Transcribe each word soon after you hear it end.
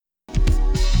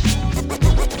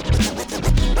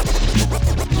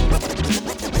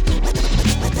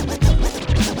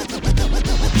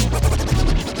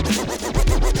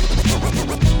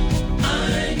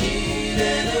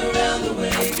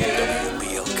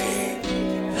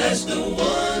That's the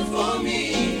one for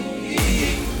me.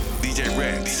 DJ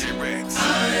Rex.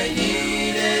 I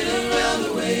need it around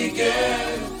the way,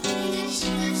 girl.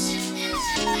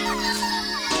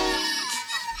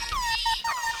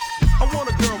 I want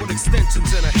a girl with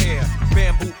extensions in her hair,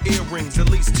 bamboo earrings, at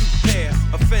least 2 pair,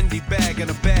 a Fendi bag and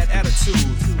a bad attitude.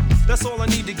 That's all I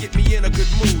need to get me in a good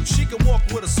mood. She can walk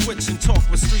with a switch and talk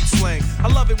with street slang. I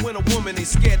love it when a woman ain't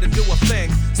scared to do a thing.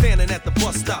 Standing at the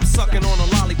bus stop, sucking on a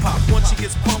lollipop. Once she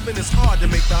gets pumping, it's hard to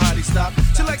make the hottie stop.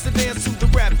 She likes to dance to the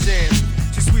rap jam.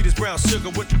 She's sweet as brown sugar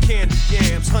with the candy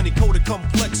yams. Honey coated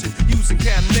complexion, using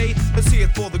Cabernet. Let's hear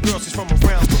it for the girl, she's from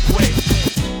around the way.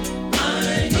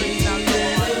 I need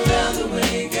it around the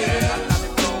way, girl.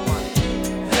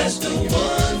 That's the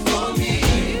one for me.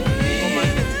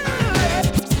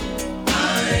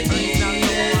 I need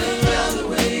it around the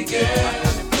way, girl.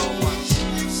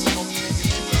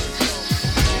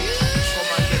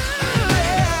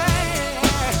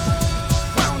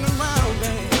 Round and round,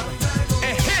 baby.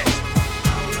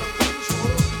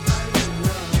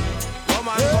 Come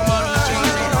on,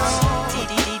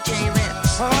 DJ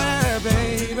Lips. Oh yeah,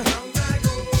 baby.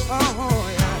 Oh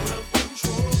yeah.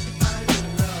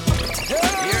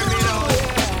 hear me now.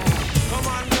 Come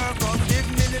on, girl, come give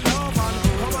me the love, and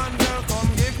come on, girl, come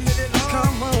give me the love.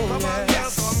 Come on, Come on,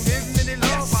 girl, come give me the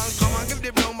love, and come on, give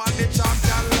the blow man the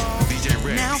champion love. DJ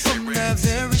Rex. Now from the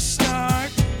very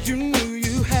start, you knew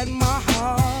you had my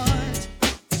heart.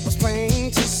 It was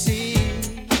plain to see.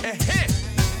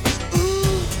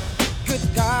 Ooh, good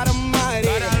God Almighty,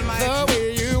 God Almighty. the way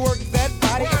you work that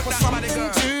body Work was that body,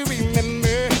 something girl. to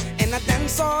remember, and I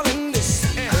dance all in this.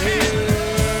 Yeah,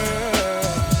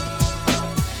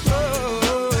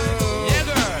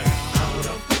 girl.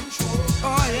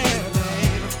 Oh yeah,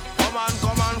 baby. Come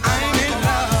on, I'm in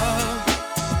love.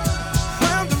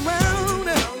 Round and round,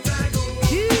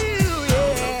 you,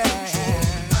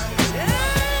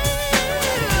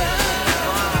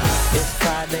 It's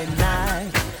Friday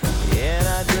night, and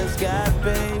I just got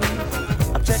paid.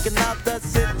 I'm checking out the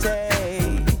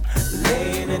city,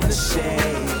 laying in the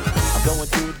shade. I'm going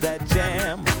through that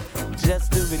jam,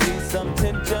 just to release some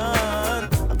tension.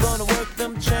 I'm gonna work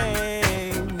them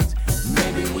chains,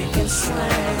 maybe we can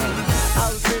slang. I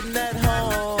was sitting at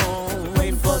home,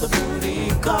 waiting for the booty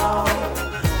call,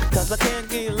 'cause I can't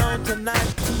get alone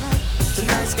tonight.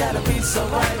 Tonight's gotta be so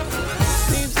right.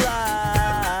 Seems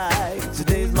like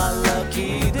today's my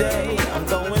lucky day. I'm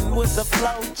going with the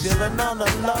flow, chilling on the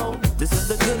low. This is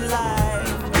the good life.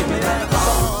 Give me that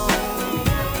bone.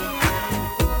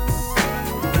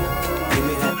 Give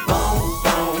me that bone,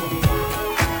 bone.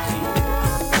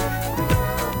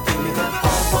 Give me that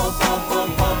bone, bone, bone,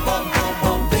 bone, bone, bone, bone,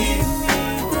 bone. Give me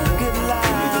the good life.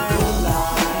 Give me the good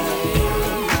life.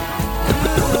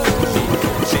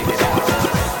 Shake it out.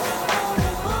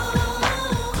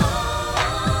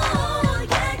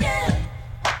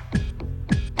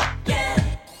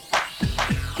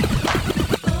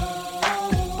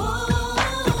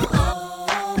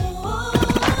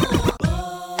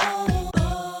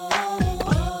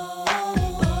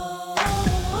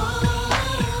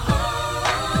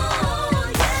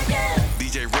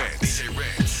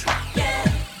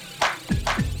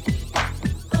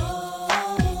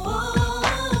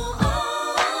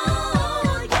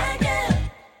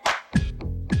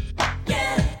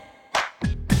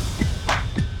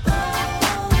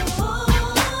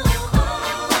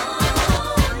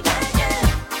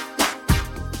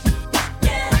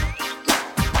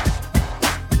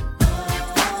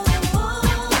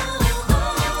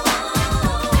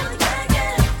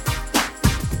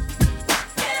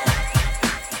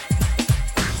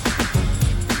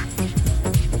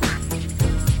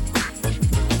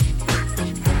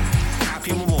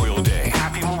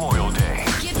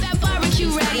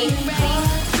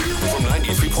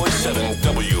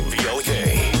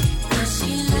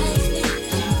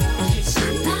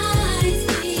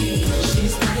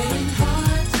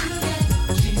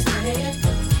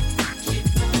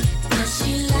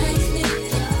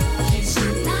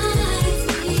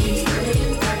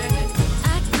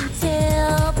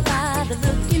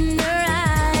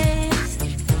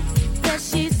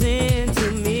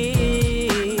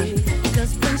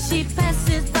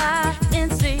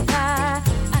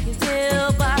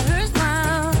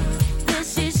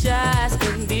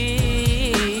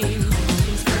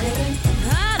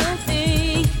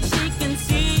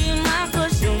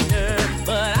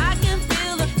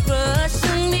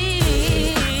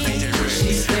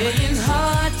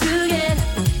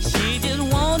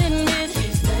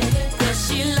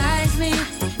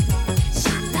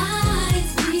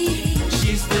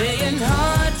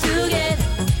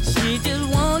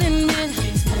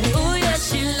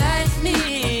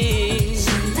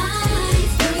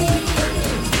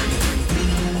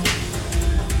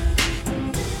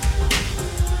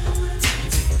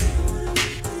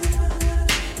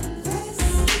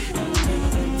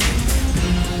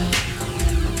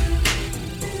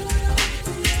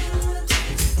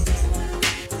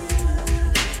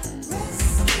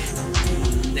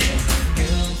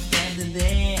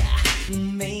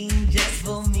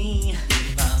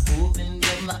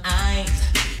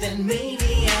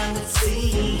 would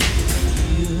see.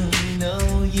 You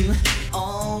know you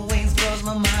always blows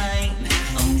my mind.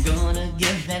 I'm gonna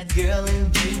get that girl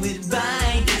and do it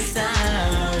right this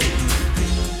time.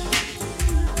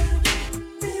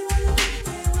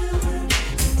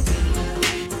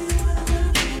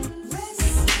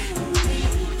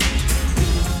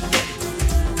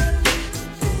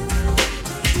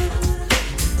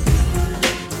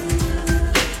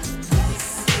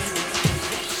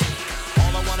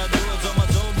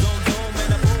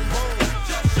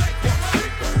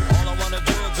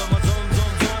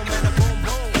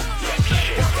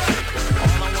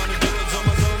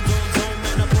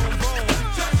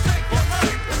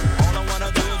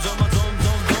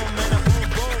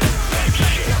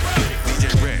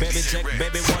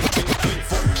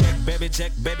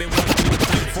 Check, baby, 1, 2,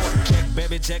 3, 4. Check,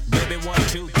 baby, check, baby, 1,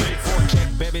 2, 3, 4. Check,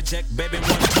 baby, check, baby, 1,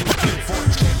 2, 3, 4.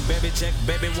 Check, baby, check,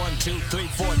 baby, 1, 2, 3,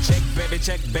 4. Check, baby,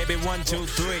 check, baby, 1, 2,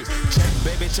 3. Check,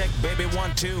 baby, check, baby,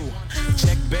 1, 2.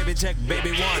 Check, baby, check,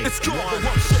 baby, 1. It's called the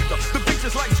Rump Shaker. The beach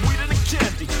is like sweeter than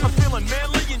candy. I'm feeling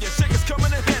manly and your shaker's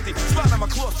coming in handy. Sliding my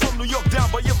claws from New York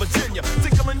down by your Virginia.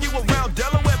 Tickling you around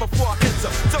Delaware before I enter.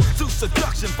 Don't do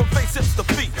seduction from face hips to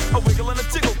feet. A wiggle and a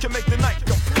tickle can make the night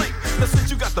complete. Now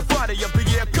since you got the body of the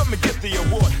year, come and get the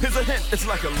award. Here's a hint, it's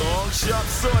like a long, sharp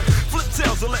sword. Flip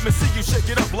tails and let me see you shake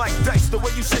it up like dice. The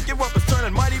way you shake it up is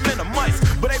turning mighty men to mice.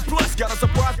 But A plus got a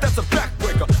surprise, that's a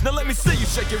backbreaker. Now let me see you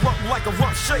shake it up like a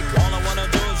rump shaker. All I wanna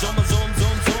do is zoom, zoom,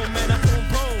 zoom, zoom, and a boom,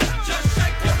 boom. Just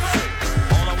shake your booty.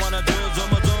 All I wanna do is zoom,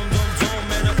 zoom, zoom,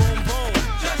 zoom, and a boom, boom.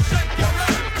 Just shake your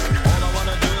booty. All I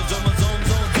wanna do is zoom, zoom,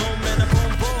 zoom, zoom, and a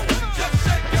boom, boom. Just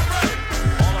shake your booty.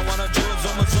 All I wanna do is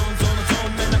zoom, zoom, zoom,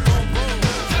 zoom, and a boom, boom.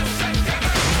 Just shake your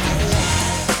booty.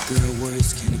 Girl, words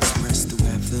can't express the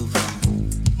way I feel for you.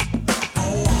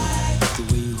 The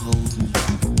way you hold me,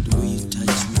 the way you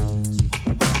touch me.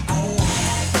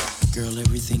 Girl,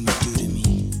 everything you do to me,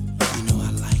 you know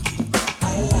I like it.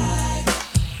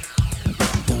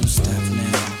 Don't stop now.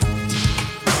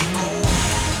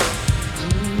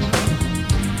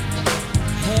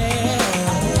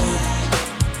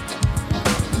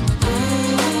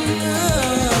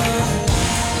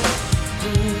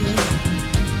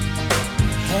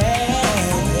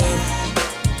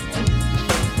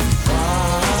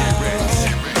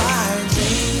 My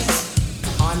dreams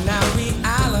are now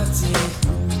reality.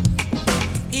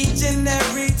 Each and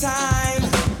every time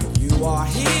you are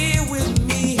here with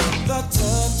me, the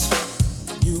touch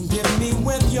you give me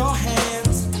with your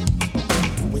hands.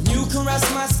 When you caress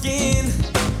my skin,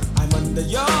 I'm under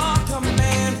your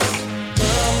command.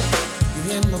 Girl, you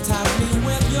hypnotize me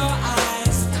with your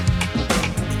eyes.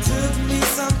 It took me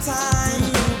some time,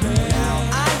 now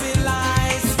I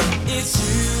realize it's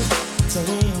you to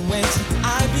whom which I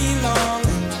belong.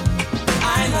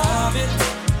 I love it.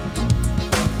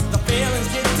 The feeling's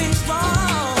getting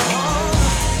strong.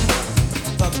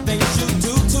 The things you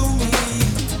do to me,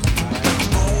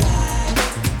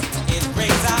 it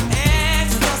brings out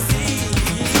ecstasy.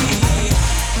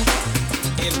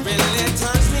 It really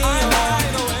turns me on.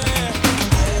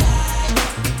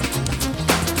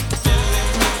 Feeling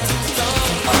me too strong.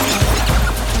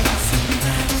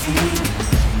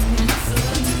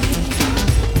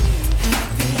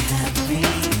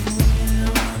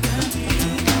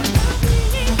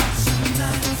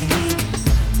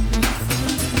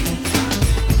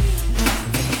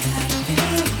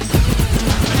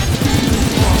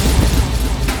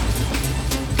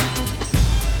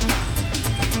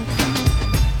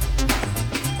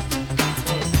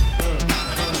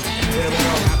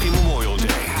 Happy Memorial Day.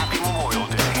 Happy Memorial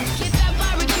Day. Get that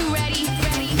barbecue ready,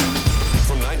 ready.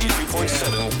 From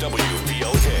 93.7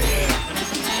 WBLK.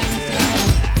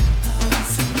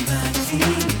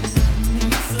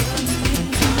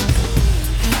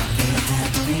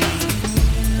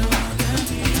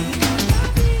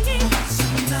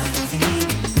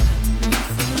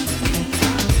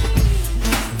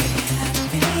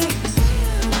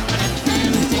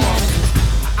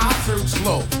 I search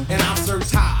low and I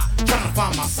search high, trying to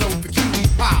find myself a cutie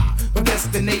pie. But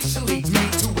destination leads me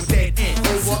to a dead end,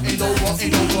 over and over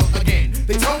and over again.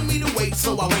 They told me to wait,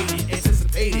 so I waited,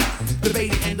 anticipated,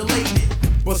 debated and delayed it,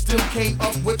 but still came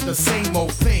up with the same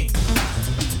old thing.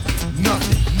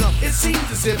 Nothing, nothing. It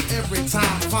seems as if every time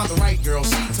I find the right girl,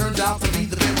 she turns out to be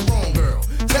the very wrong girl.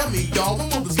 Tell me, y'all, when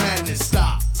will this madness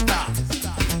stop? Stop,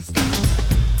 stop, stop.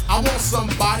 I want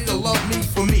somebody to love me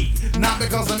for me, not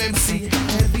because I'm MC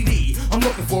Heavy D. I'm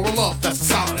looking for a love that's as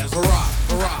solid as a rock,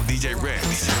 a rock. DJ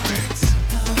Rex.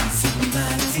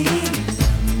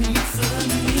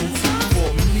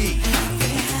 For me.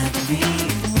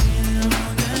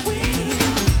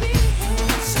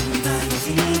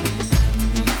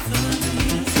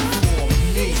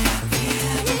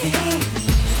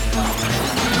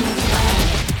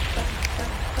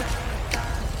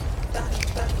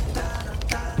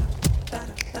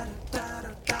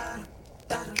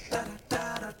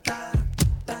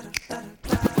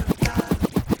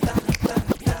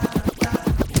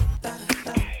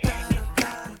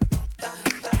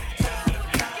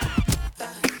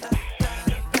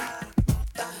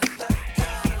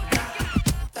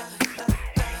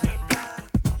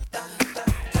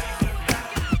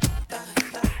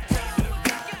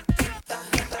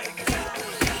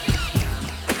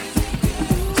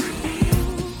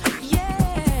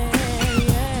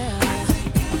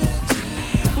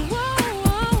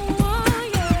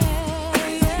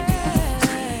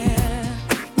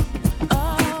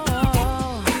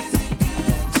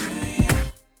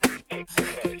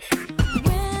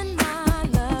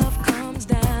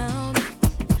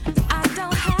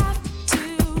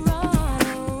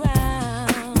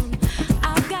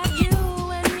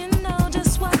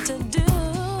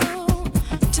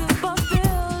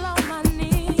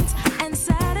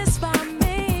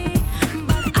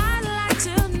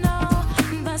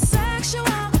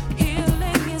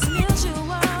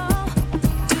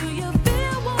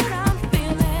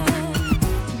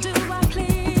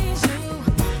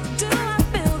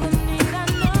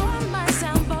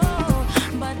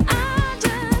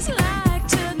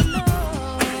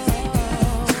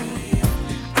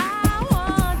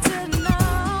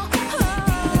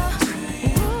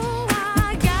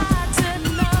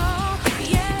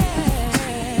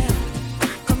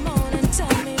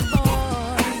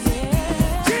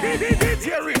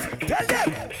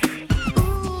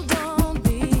 Ooh, don't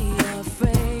be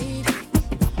afraid.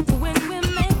 When we're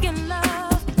making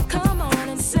love, come on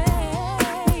and say,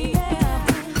 yeah.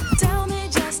 Tell me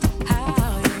just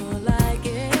how you like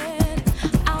it.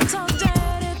 I'll talk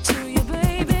dirty to you,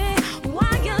 baby.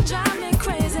 Why you drive me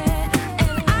crazy?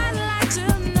 And I'd like to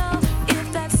know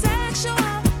if that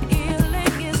sexual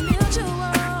healing is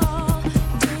mutual.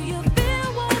 Do you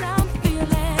feel what I'm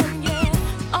feeling? Yeah,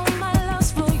 all my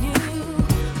love's for you.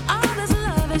 All this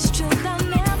love is truth. I'll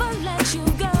never let you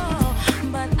go.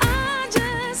 But I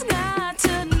just got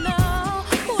to know.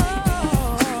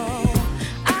 Whoa,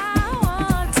 I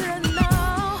want to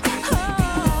know.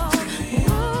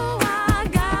 Oh, I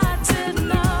got to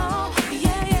know.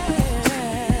 Yeah,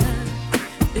 yeah.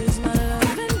 Is my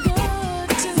loving good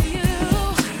to you?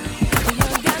 You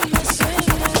got me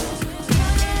swinging.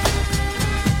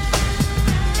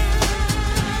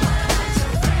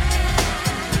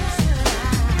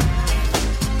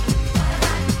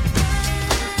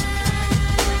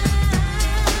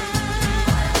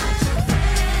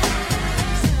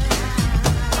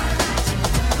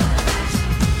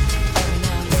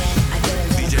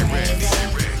 DJ Riggs.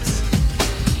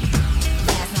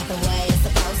 That's not the way it's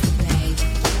supposed to be.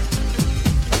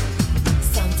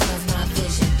 Sometimes my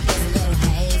vision is a little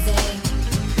hazy.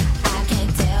 I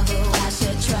can't tell who I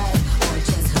should trust or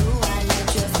just who I let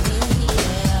just be.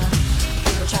 Yeah.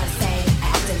 People try to say I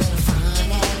act a little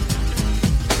funny,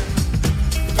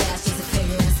 but that's just a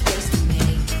figure of speech to me.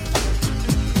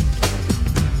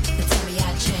 They tell me I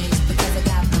changed because I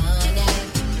got money,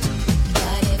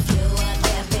 but if you were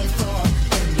there before,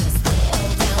 then you're still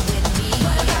down with me.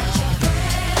 What about your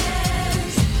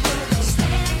friends? Will they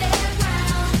stand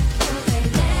around? Will they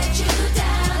let you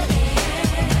down again?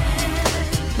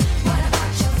 What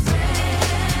about your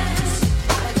friends?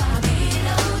 Are they gonna be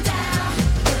low down?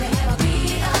 Will they ever be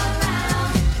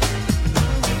around?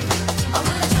 Or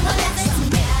will you listen to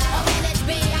me? Oh, can it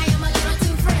be I am a little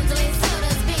too friendly, so to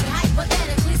speak?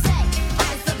 Hypothetically say I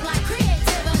supply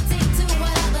creativity to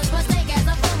what others mistake as a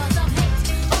form of self-hate,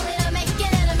 only to make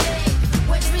an enemy,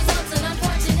 which results in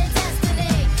unfortunate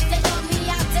destiny. They throw me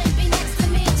out and be next to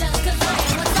me just 'cause I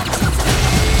am what some choose to be.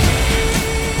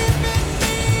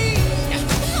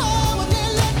 Oh, when they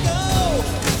let go,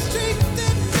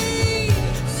 restricted me.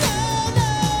 No,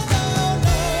 no, no,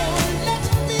 no. Let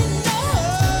me know.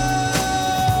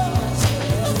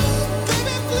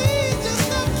 Baby, please just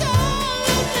stop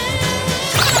calling me.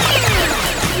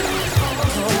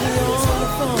 Call me on the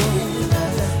phone.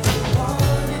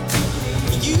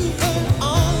 You put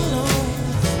all alone,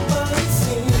 but it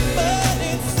seems that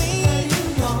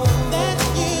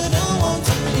you don't want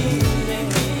to leave me.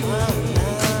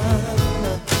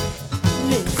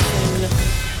 Listen,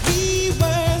 we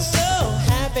were so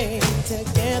happy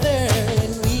together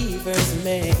when we first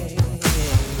met.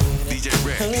 DJ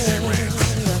Riggs.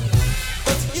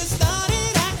 But you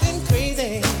started acting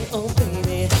crazy. Oh,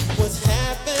 baby, what's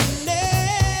happening?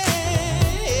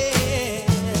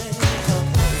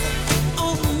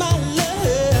 Oh, my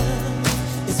love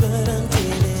is what I'm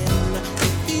feeling.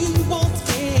 If you want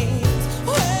things,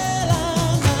 well,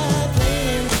 I'm not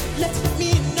playing. Let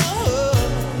me know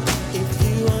if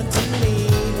you want to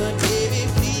leave. But baby,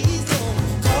 please don't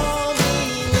call me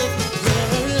with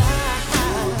your lies.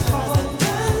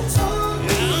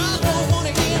 I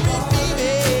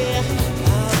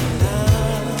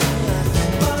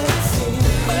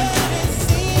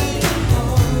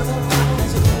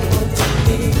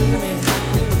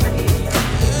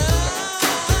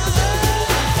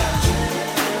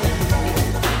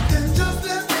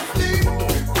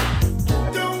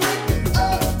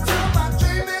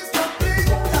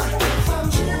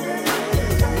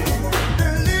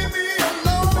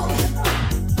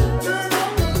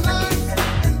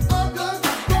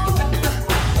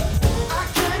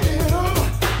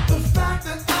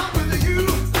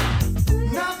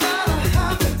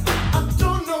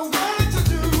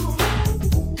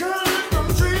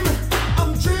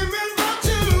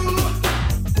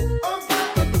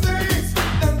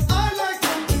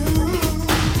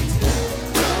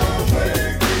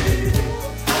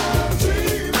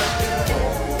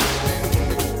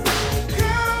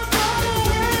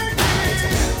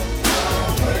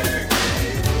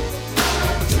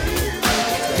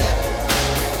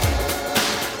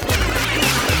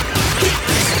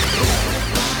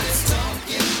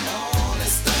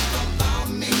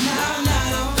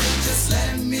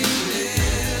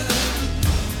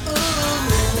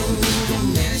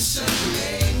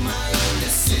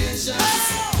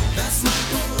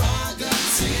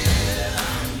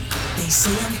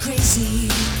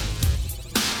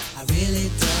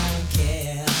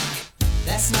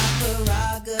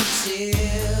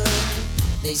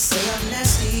live. They say I'm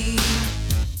nasty,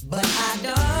 but I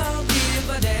don't give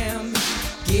a damn.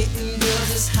 Getting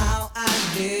girls is how I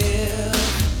live.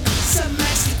 Some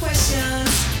ask me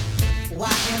questions,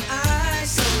 why am I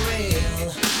so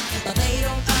real? But they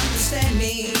don't understand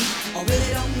me, or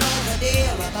really don't know the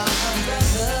deal about a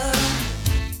brother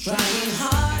trying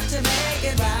hard to make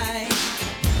it right.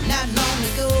 Not long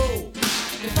ago,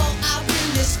 before I win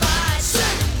this fight.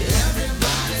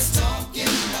 Everybody's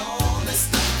talking all this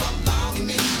stuff about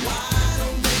me. Why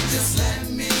don't they just let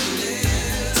me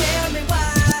live? Tell me why.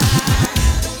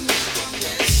 I don't need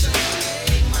permission,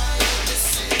 make my own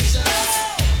decision.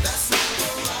 That's my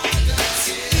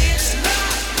prerogative. It's not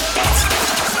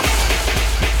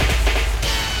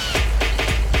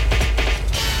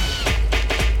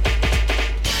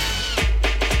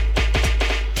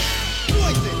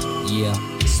Yeah,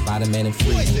 Spider-Man and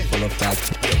Freeze, full of facts.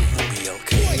 Be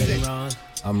okay.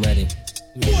 I'm ready.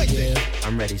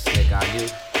 I'm ready, Slick. Are you?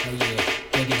 Oh yeah,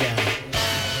 take it down.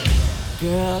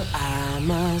 Girl, I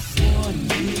must warn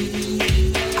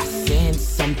you, I sense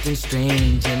something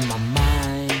strange in my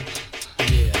mind.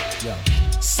 Yeah, yo.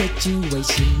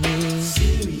 Situation is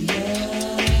serious.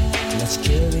 Let's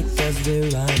cure it 'cause we're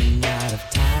running out of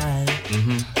time.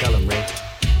 Tell him, Rick.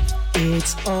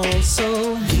 It's all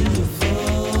so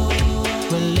beautiful.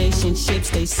 Relationships,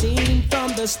 they seem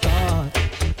from the start.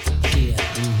 Yeah.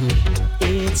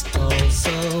 It's all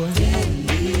so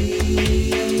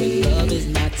deadly when love is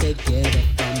not together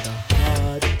from the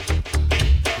heart.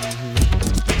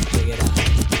 Check it out.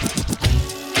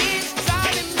 It's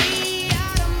driving me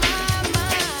out of my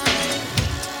mind.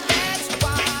 That's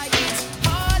why it's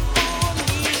hard for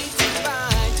me to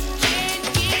find. Can't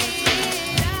get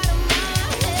it out of my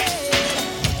head.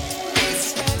 It's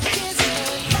stuck,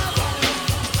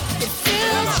 it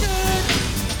feels good.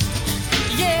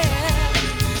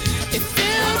 Yeah, it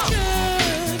feels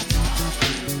good.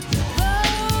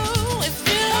 Oh, it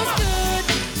feels good.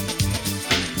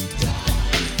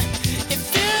 It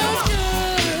feels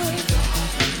good.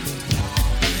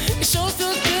 It sure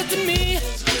feels good to me.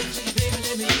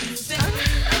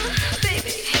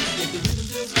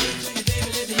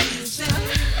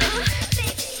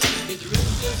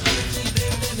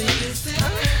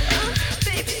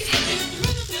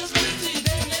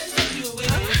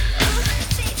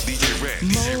 DJ Rex.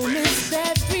 Moments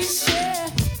that we share,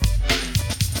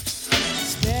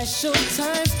 special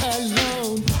times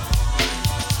alone,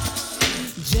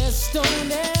 just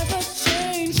don't ever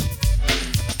change.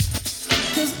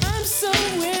 'Cause I'm so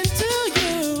into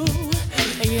you,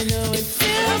 and you know it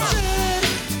feels good.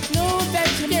 Know that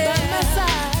you're by my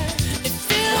side. It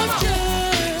feels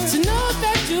good to know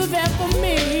that you're there for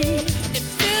me. It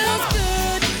feels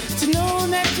good to know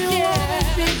that you always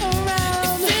be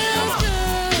around. It feels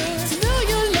good to know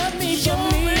you love me for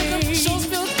me. Sure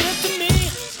feels good to me.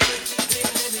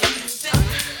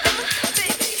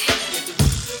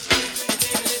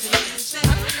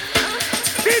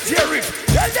 DJ Rex.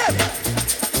 Tell them.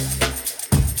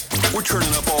 We're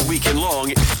turning up all weekend long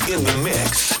in the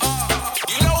mix.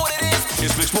 You know what it is?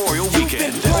 It's Memorial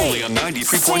Weekend, only on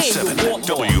 93.7 Sound is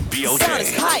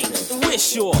WBLK. hype, and we're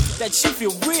sure that you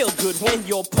feel real good when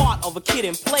you're part of a kid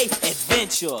and play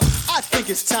adventure. I think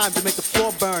it's time to make the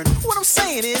floor burn. What I'm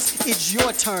saying is, it's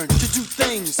your turn to do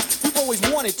things you've always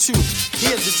wanted to.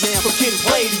 Here's the jam For kid and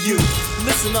play to you.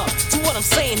 Listen up to what I'm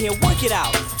saying here, work it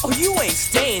out. Oh, you ain't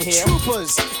staying here.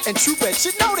 Troopers and troopettes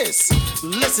should know this.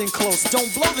 Listen close,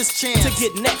 don't blow this chance. To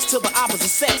get next to the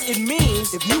opposite sex, it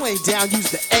means if you ain't down,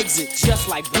 use the exit. just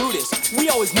like Brutus, we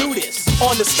always knew this.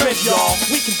 On the strength, y'all,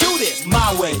 we can do this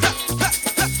my way.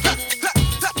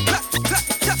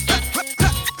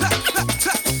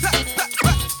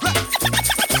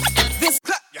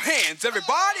 Your hands,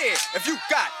 everybody, if you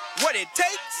got what it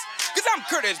takes. 'Cause I'm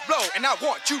Curtis Blow, and I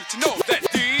want you to know that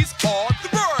these are the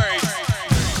breaks.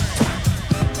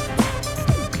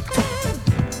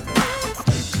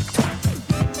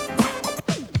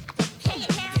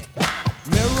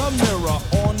 Mirror, mirror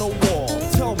on the wall,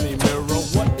 tell me, mirror,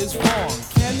 what is wrong?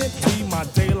 Can it be my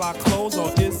daylight clothes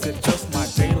or is it just my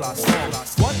daylight song?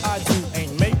 What I do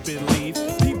ain't make-believe.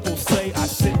 People say I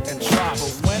sit and try,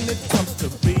 but when it comes to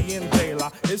being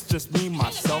daylight, it's just me,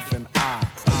 myself, and I.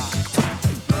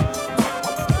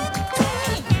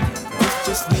 It's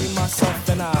just me, myself,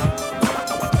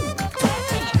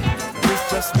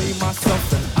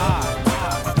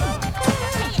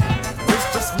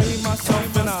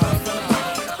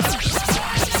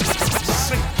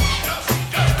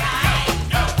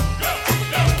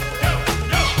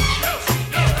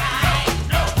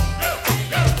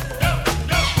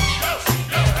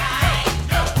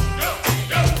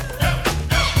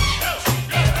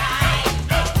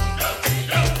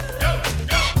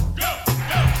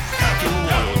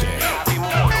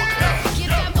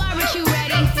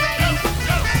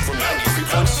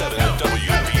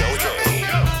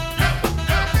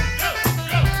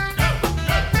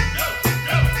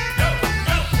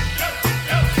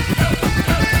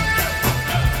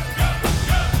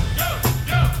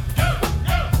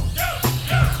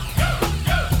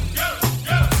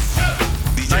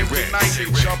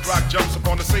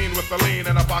 the lean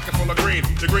and a pocket full of green.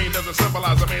 The green doesn't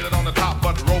symbolize I made it on the top,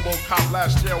 but RoboCop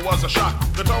last year was a shock.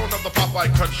 The tone of the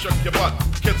Popeye cut shook your butt.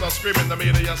 Kids are screaming, the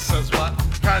media says what?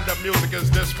 Kind of music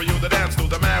is this for you to dance to?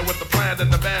 The man with the plan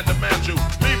and the band demands you.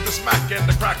 Leave the smack and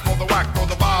the crack for the whack, for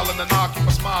the ball and the knock, keep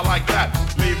a smile like that.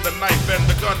 Leave the knife and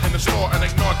the gun in the store and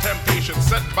ignore temptation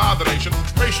sent by the nation.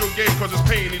 Racial game cause it's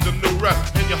pain needs a new rep.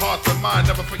 In your hearts and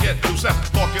mind, never forget to set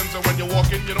Hawkins, and when you're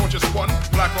walking, you know what you're squatting.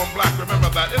 Black on black,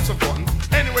 remember that, it's important.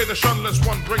 Anyway, the shunless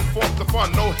one bring forth the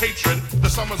fun. No hatred, the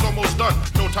summer's almost done.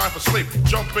 No time for sleep.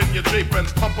 Jump in your Jeep and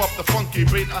pump up the funky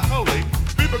beat. Holy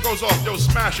beeper goes off, yo,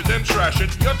 smash it, then trash it.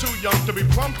 You're too young to be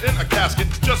plumped in a casket.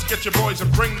 Just get your boys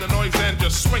and bring the noise and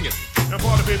just swing it. And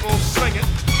for the people, sing it.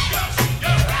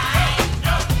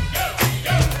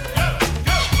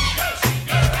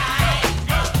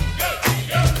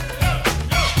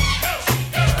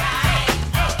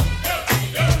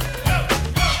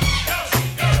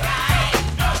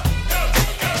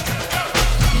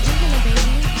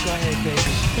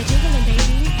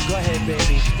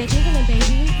 They're jiggling,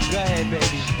 baby. Go ahead,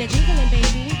 baby. They're jiggling,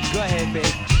 baby. Go ahead, baby.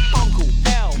 Uncle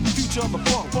L, future of the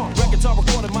funk. Records are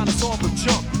recorded, minus all the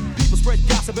junk. People spread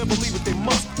gossip and believe it they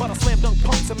must. But I slam dunk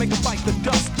punks and make them fight the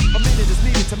dust. A minute is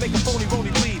needed to make a phony rony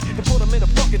bleed and put them in a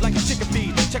bucket like a chicken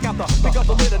feed. Check out the pick up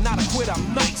the litter, not a quit. I'm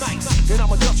nice. And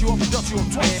I'ma dust you up and dust you up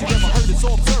twice. You never heard it's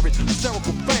all observant,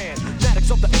 hysterical fan.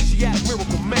 Fanatics of the Asiatic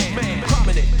miracle man.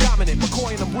 Prominent, dominant,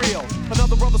 McCoy and I'm real.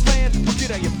 Another brother's fan, forget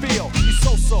how you feel. He's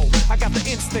so. I got the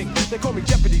instinct. They call me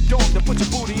Deputy Dog to put your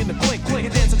booty in the clink. Clink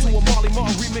and dancing to a Marley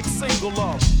Marl remix single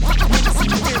of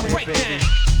Break down.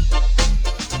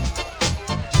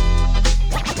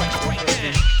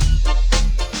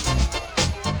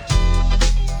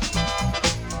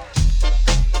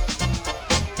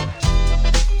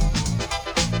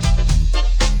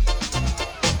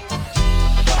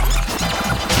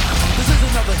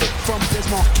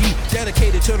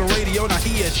 Dedicated to the radio, now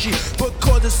he and she.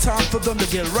 Because it's time for them to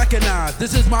get recognized.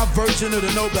 This is my version of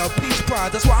the Nobel Peace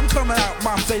Prize. That's why I'm coming out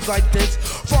my face like this.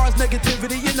 Far as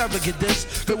negativity, you never get this.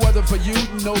 If it wasn't for you,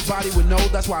 nobody would know.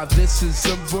 That's why this is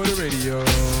something for the radio.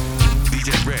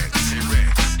 DJ Rex.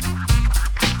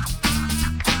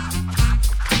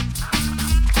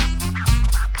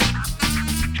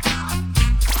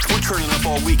 We're turning up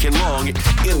all weekend long in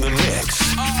the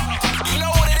mix. You know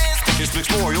what it is?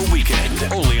 It's Memorial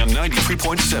Weekend, only on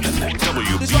 93.7 This song is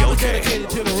WBLK. dedicated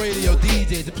to the radio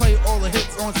DJs to play all the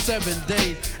hits on 7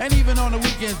 days. And even on the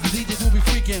weekends, the DJs will be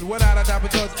freaking without a doubt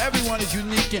because everyone is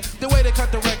unique in the way they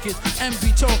cut the records and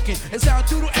be talking. It sounds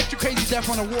doodle extra crazy deaf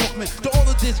on a Walkman. To all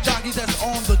of disc jockeys that's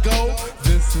on the go,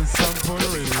 this is something for the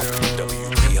radio.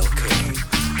 WBLK.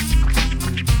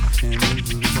 And this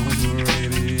is for the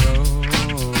radio.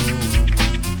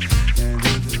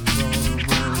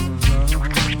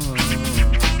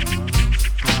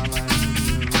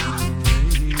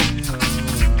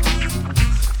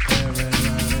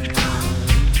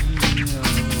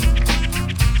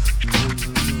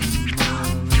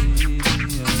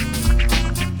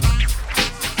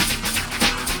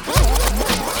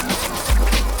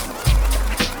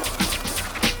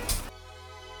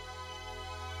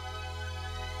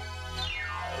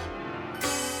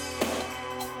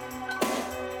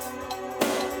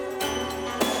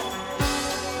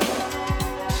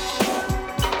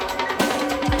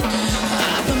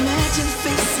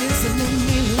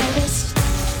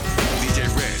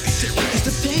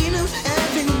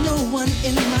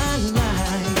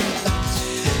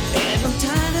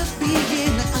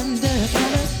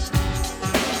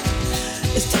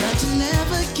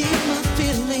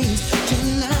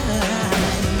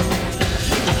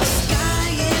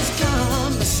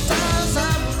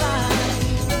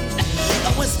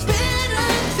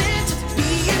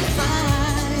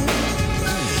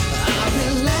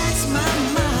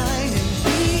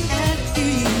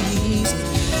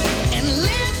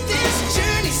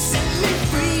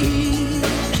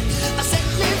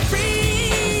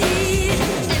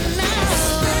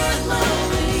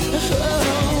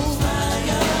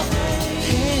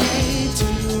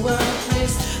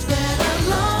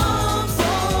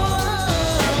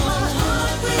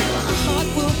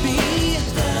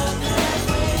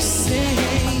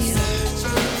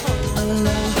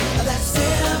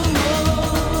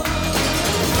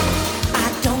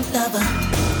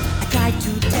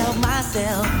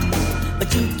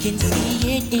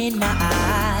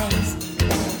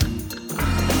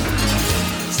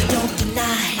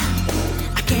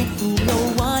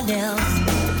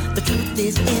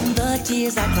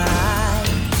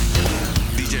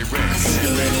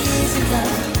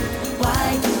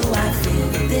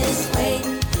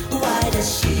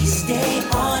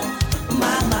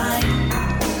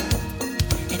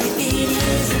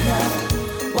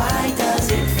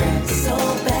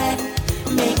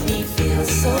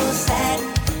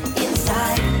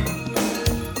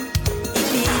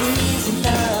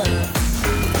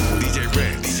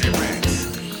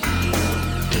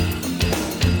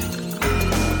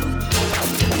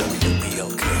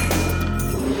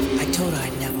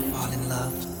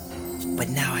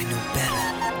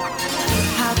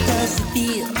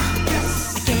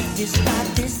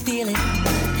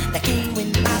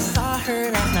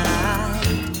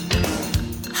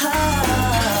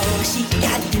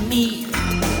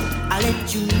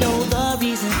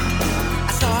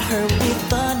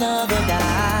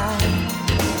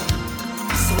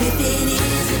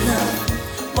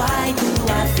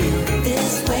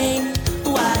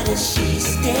 does she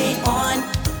stay on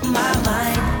my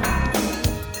mind?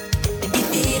 And if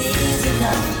it is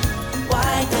enough,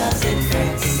 why does it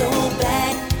hurt so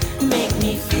bad? Make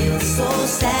me feel so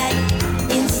sad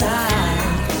inside.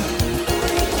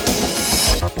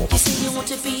 You say you want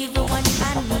to be the one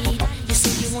I need. You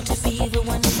say you want to be the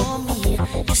one for me.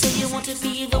 You say you want to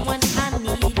be the one I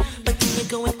need, but then you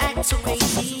go and act so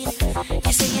crazy.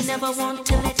 You say you never want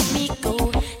to let me go.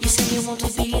 You say you want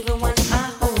to be the one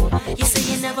I hold. You say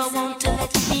you never want to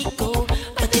let me go,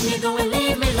 but then you go and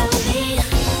leave me lonely.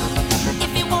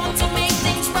 If you want to make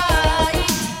things right,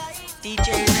 DJ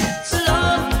Ritz,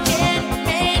 love can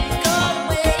make a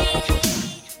way.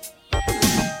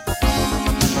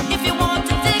 If you want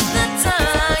to take the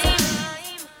time,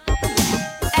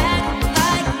 act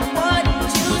like what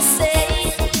you say,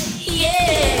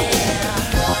 yeah.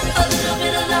 A little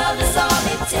bit of love is all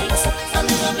it takes. A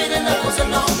little bit of love goes a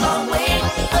long, long way.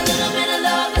 A little bit of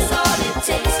love is all it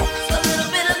takes. A little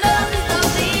bit of love is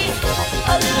lovely.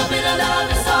 A little bit of love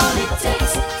is all it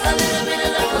takes. A little bit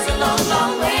of love goes a long,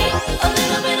 long way. A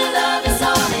little bit of love is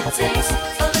all it takes.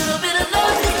 A little bit of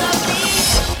love is lovely.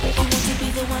 You want to be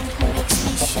the one who makes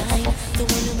me shine, the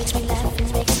one who makes me laugh and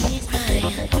makes me cry.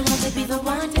 You want to be the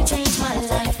one to change my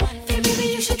life, then maybe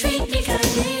you should treat me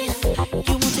kindly.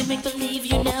 You want to make believe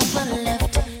you never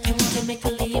left. You want to make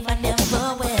believe I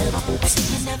never will. Say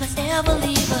you never ever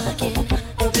leave again.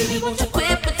 Oh baby, won't you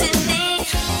quit pretending?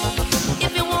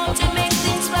 If you want to make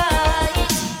things right,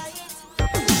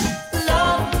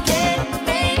 love can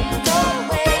make a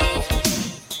way.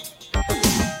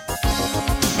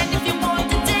 And if you want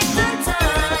to take the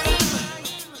time,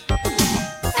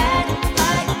 act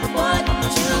like what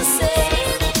you say,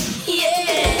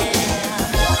 yeah.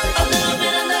 A little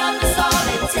bit of love is all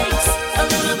it takes. A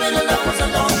little bit of love goes a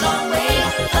long, long way.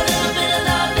 A little bit of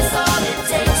love is all it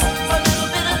takes. A little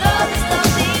bit of love is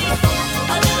lovely.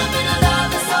 A little bit of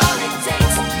love is all it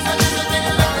takes. A little bit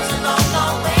of love goes a long,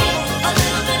 long way. A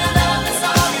little bit of love is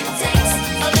all it takes.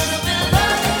 A little bit of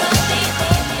love is lovely.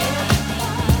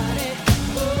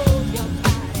 Move your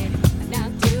body, now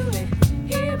do it.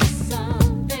 Here is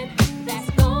something that's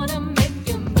gonna make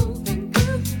you move and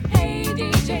groove. Hey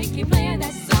DJ, keep playing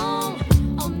that song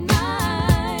all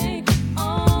night,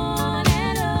 on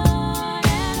and on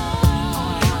and on.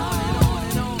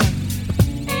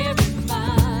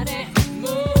 Everybody,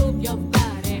 move your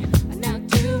body, now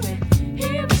do it.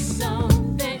 Here is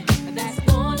something that's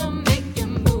gonna make you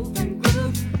move and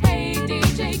groove. Hey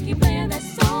DJ, keep playing that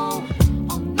song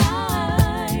all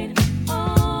night,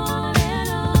 on and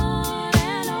on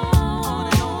and on.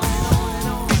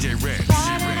 DJ Red.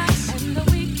 Friday night and the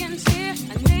weekend's here.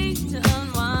 I need to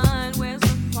unwind. Where's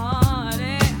the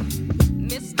party?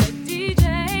 Mr. DJ,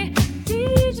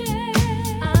 DJ.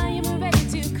 I am ready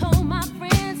to call my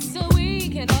friends so we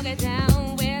can all get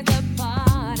down. Where's the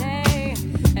party?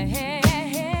 Hey,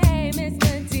 hey,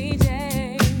 Mr. DJ.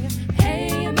 Hey,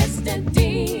 Mr.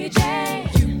 DJ.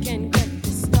 You can get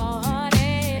this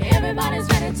started. Everybody's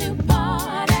ready to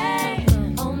party.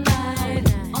 All night,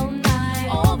 all night.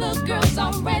 All the girls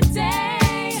are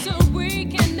ready. So we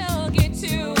can all get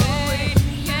to it.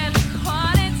 Get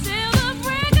party till the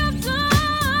break of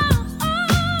dawn.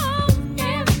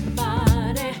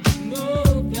 Everybody,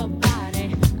 move your body.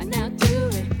 Now do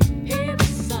it. Here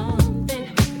is something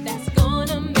that's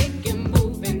gonna make you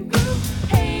move and groove.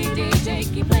 Hey DJ,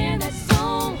 keep playing that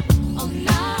song all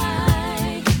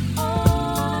night,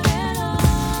 on and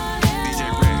on DJ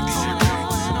and Red. DJ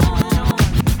Red. on.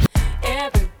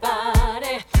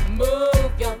 Everybody,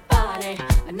 move your body.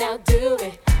 Now do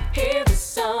it. Here is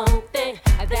something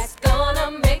that's gonna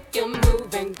make you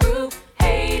move and groove.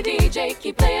 Hey DJ,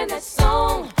 keep playing that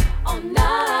song all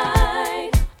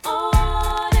night,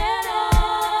 on and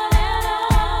on and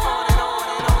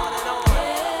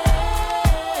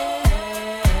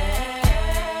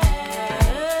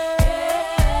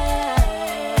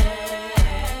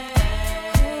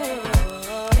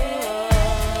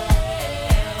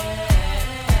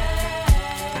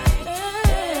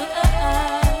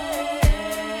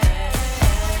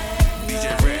DJ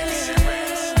Red. DJ Red.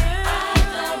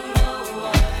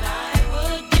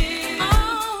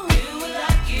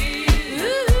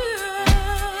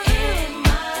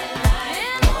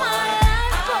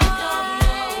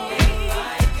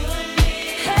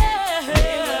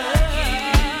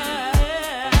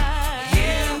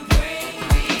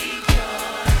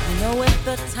 You know if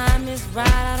the time is right,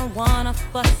 I don't wanna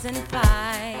fuss and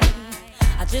fight.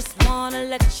 I just wanna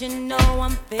let you know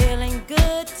I'm feeling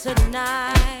good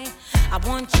tonight. I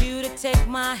want you to take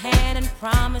my hand and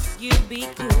promise you'll be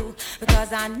cool,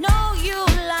 because I know you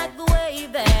like the way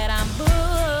that I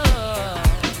move.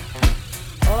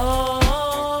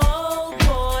 Oh.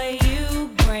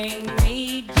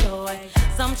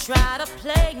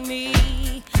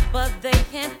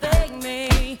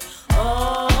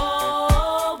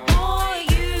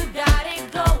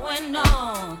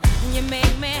 You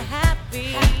make me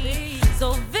happy,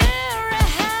 so very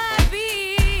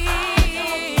happy.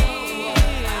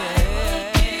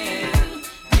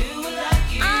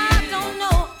 I don't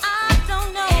know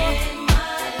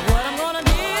what I'm gonna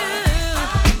do.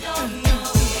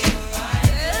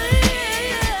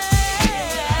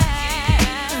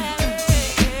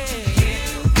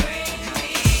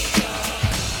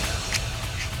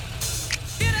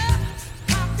 Get up,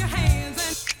 clap your hands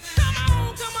and come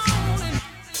on and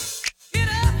get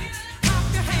up, clap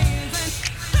your hands and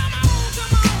come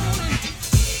on and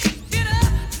get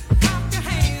up, clap your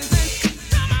hands and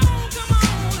come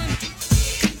on and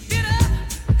get up,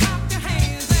 clap your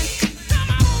hands and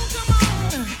come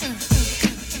on.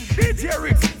 DJ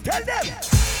Riggs, tell them.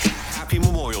 Happy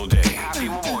Memorial Day. Happy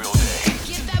Memorial Day.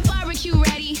 Get that barbecue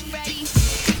ready.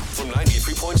 From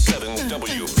 93.7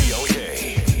 WBLK.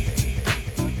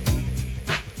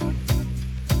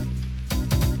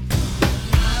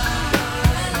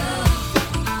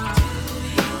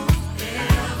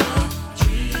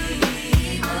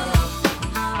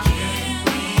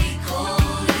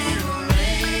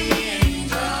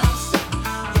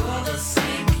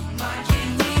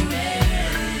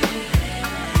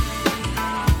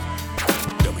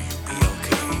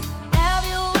 Have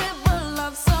you ever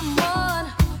loved someone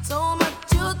so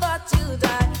much you thought you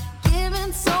died,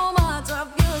 giving so much of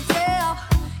yourself?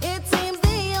 It seems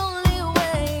the only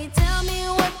way. Tell me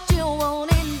what you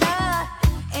want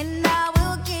and I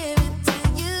will give it to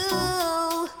you.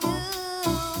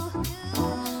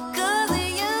 'Cause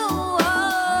you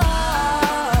are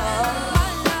my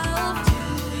love. Do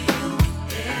you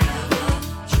ever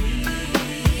dream?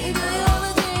 Do you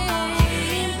ever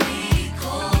dream?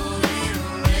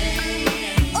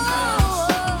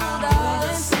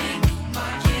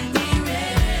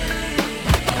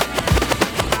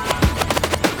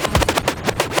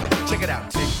 Check it out,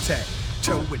 tic tac,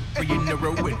 toe it, three in a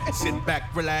row it. Sit back,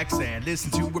 relax, and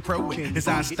listen to a pro it. As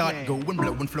I start going,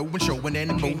 blowing, flowing, showing,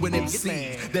 and mowing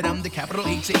MCs. That I'm the capital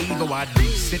H-A-Go, I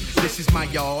decent. This is my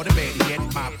yard, and better yet,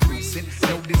 my precinct.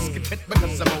 No discontent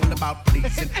because I'm all about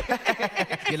pleasing.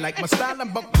 You like my style? I'm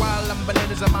buck wild, I'm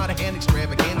bananas, I'm out of hand,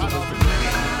 extravaganza.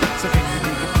 So can you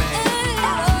do it, man?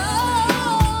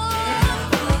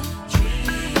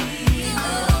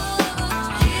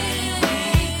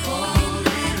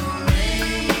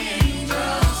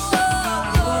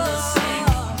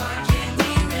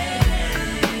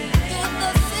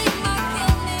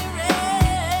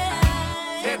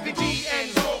 Heavy D and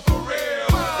so for real.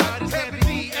 Heavy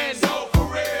D and so for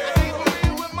real.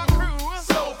 With my crew.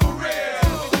 So for real.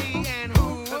 Heavy D and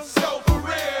who? So for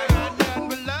real. Nothing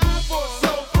but love for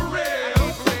so for real.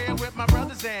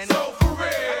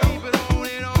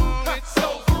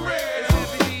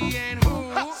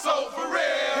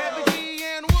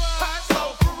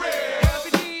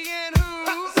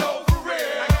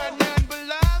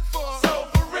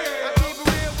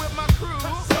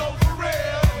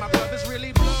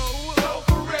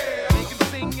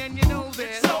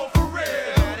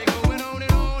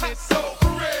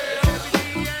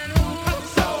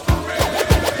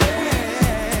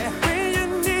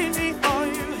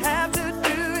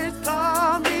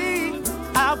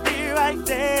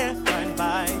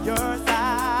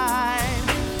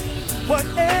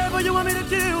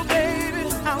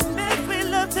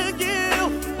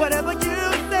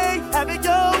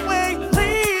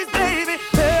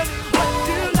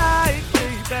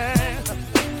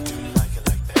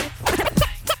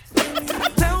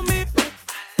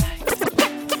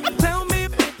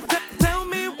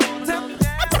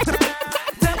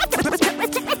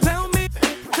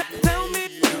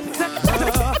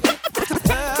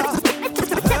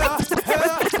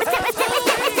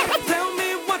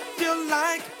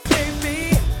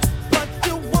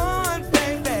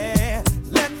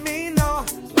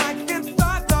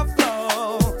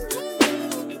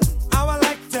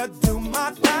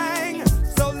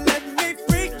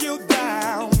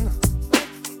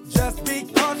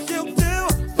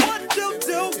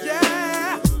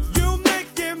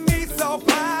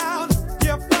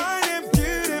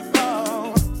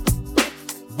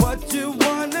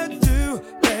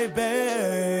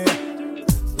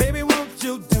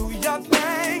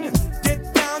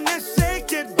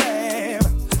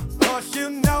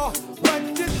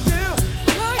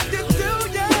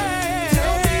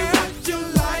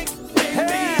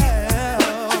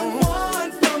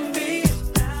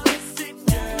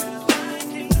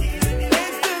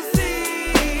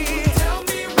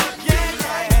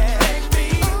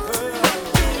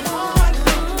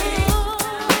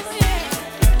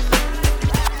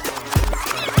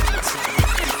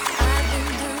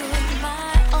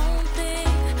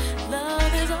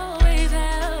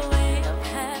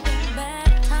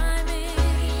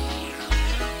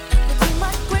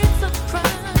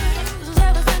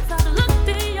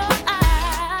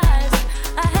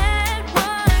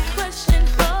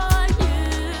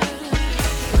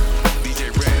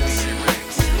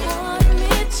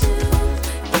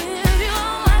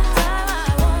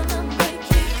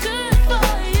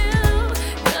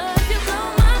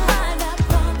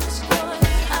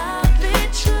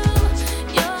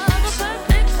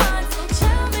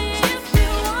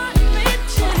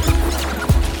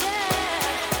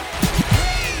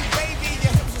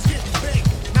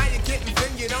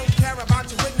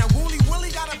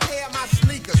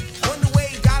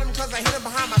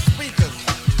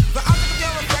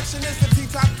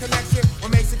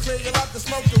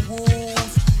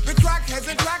 woos. The crackheads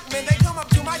and crackmen, they come up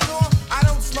to my door. I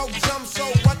don't smoke jump, so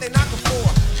what they knocking for?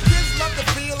 Kids love the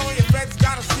feel on your feds,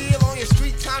 got a seal on your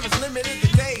street time is limited to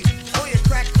days. On your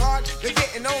crack card, they're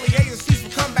getting only A's and C's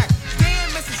for comeback. Damn,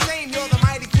 Mrs. Shane, you're the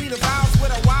mighty queen of vows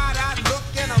with a wide-eyed look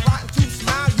and a rotten tooth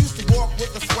smile. Used to walk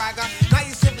with a swagger, now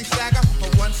you simply stagger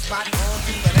from one spot on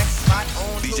to the next spot,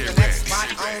 on to the next spot,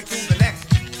 on to the next.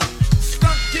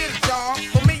 Stunt kid, y'all.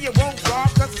 For me, it won't draw,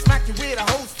 cause I smack you with a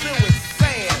hose filled with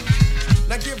sand.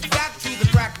 Now give that to the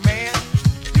crack man.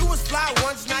 You was fly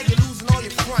once, now you're losing all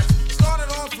your fronts. Started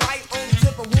off light, only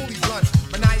tip a woolly blunts.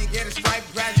 But now you get a stripe,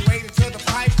 graduated to the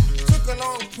pipe. Took a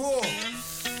long pull,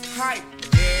 hype.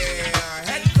 Yeah,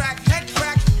 head crack.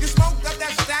 You smoked up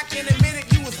that stack in a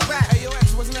minute, you was back. Hey, yo,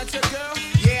 X, wasn't that your girl?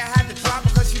 Yeah, I had to drop her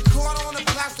cause she caught on the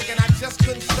plastic and I just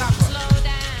couldn't stop her. Slow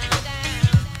down.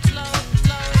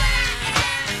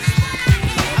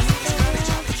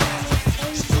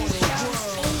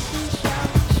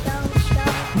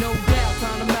 No doubt,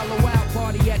 time to mellow out.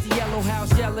 Party at the Yellow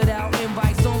House, yell it out.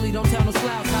 Invites only, don't tell no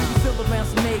slouch. How you feel around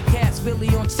some made cats, Philly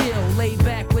on chill. Laid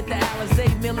back with the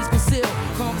Alizé, Millie's concealed.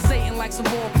 Conversating like some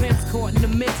more pimps caught in the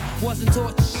mix. Wasn't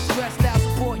taught, stressed out,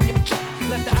 supporting your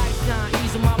let the ice shine,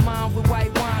 easing my mind with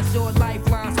white wine. Short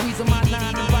lifeline, squeezing my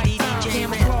line in right time.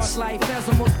 Camera cross life, as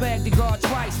almost bagged the guard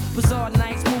twice. Bizarre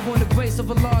nights, move on the grace of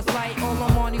a lost light. All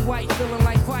I'm on white, feeling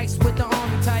like Christ with the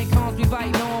army tight. Calms me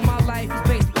right, knowing my life is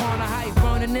based upon a hype.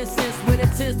 Burning incense with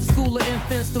intense, the school of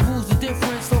infants. The rules are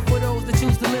different, so for those that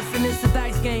choose to listen, it's a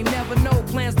dice game. Never know,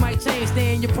 plans might change.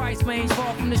 Stay in your price range,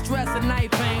 far from the stress and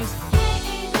night pains.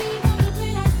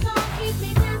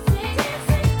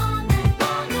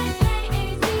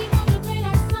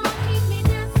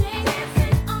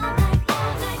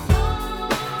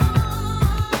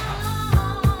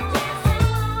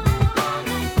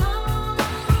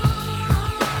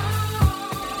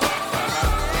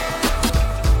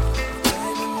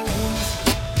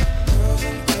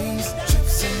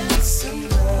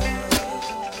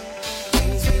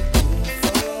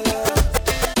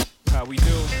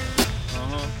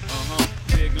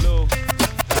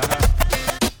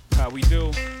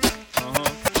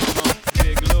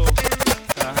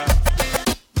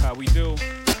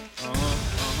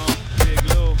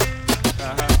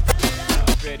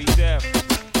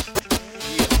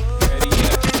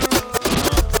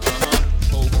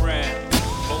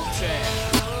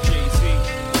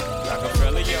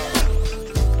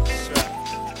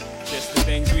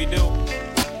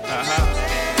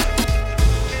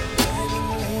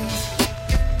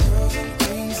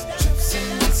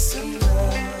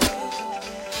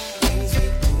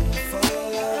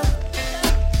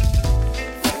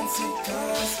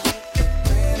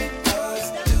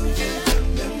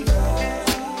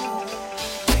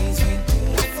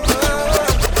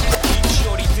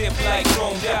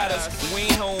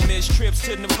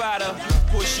 To Nevada,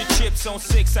 push your chips on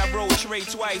 6, I roll trade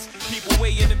twice. People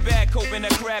way in the back hoping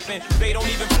they're crapping. They don't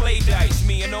even play dice.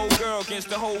 Me and old girl against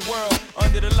the whole world.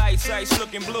 Under the lights, ice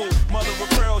looking blue. Mother of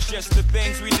pearls, just the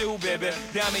things we do, baby.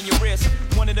 Down in your wrist,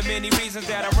 one of the many reasons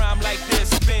that I rhyme like this.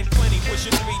 Spend plenty, push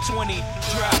your 320.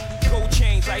 Drop, gold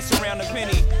chains, ice around the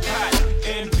penny. Hot,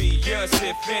 envious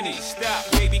if any.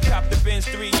 Stop, baby, cop the Benz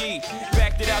 3E.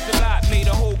 Backed it out the lot, made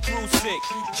a whole crew sick.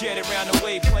 Jet around the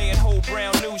way, playing whole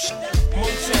brown new shit.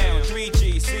 Motown,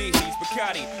 3G, see, he's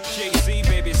Bacardi. Jay-Z,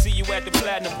 baby, see you at the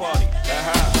platinum party.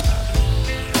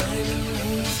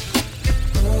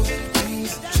 Girls and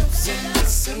things, trips in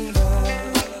December.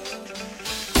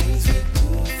 Things we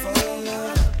do for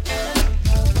love.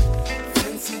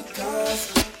 Fancy cars,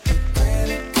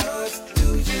 credit cards, do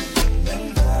you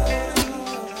remember?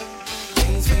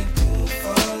 Things we do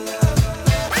for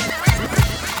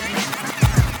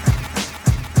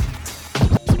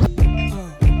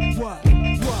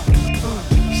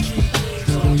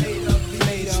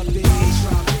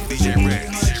DJ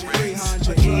Rex.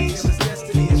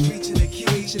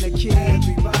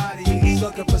 Everybody's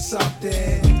looking for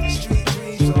something. Street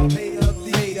dreams are made of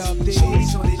these.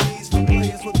 Shorties on their knees for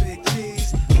players with big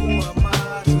G's. Who am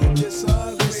I to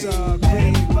disagree?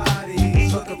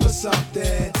 Everybody's looking for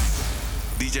something.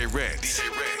 DJ Rex.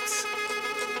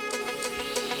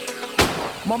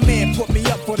 My man put me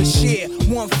up for the share,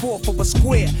 1/4 of a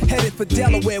square. Headed for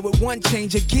Delaware with one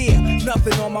change of gear.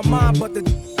 Nothing on my mind but the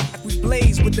We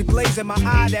blaze with the glaze in my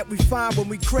eye that we find when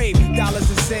we crave dollars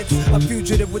and cents. A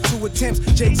fugitive with 2 attempts.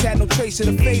 Jake's had no trace of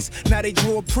the face. Now they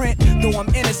drew a print. Though I'm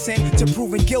innocent to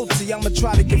proving guilty, I'ma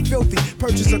try to get filthy.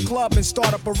 Purchase a club and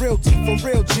start up a realty. For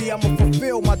real, G, I'ma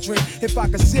fulfill my dream. If I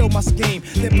conceal my scheme,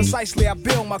 then precisely I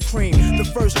build my cream. The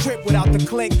first trip without the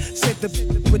click. Sent the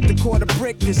with the quarter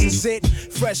brick. This is it.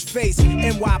 Fresh face,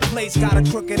 NY place. Got a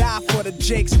crooked eye for the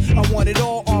Jakes. I want it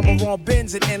all. Armor on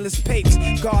bins and endless papes.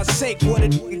 God's sake, what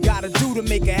it gotta do to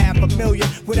make a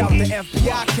 $500,000 without the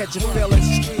FBI catching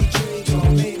feelings. Street dreams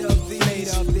are made of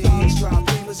these. Dogs drop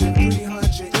famous at 300.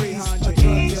 A drug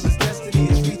dealer's destiny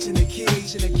is reaching the key.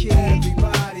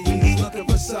 Everybody's looking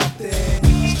for something.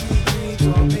 Street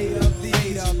dreams are made of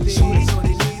these. Shorties on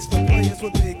their knees for players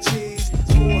with big cheese.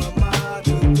 Who am I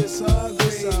to disagree?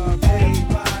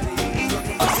 Everybody's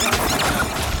looking for something.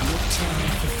 No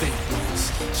time for fake ones.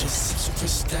 Just super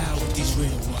style with these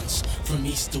real ones. From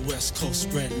east to west coast,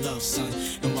 spread love, son.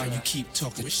 And while you keep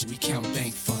talking, we count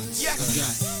bank funds. Yes. I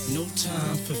got no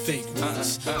time for fake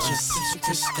ones. Just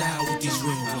super style with these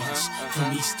real ones.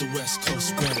 From east to west coast,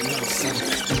 spread love, son.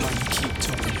 And while you keep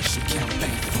talking, we count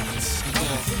bank funds. I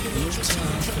got no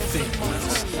time for fake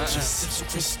ones. Just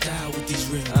super style with these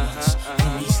real ones.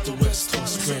 From east to west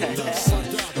coast, spread love, son.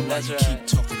 And while you keep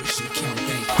talking, we count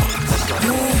bank funds.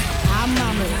 I'm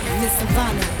Mama, Miss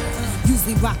Savannah.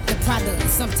 Usually rock the Prada,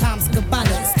 sometimes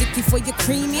Gabbana. Sticky for your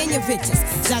creamy and your riches.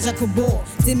 Jaja Kabor,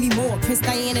 Demi Moore, Prince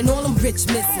Diane and all them rich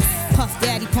misses. Puff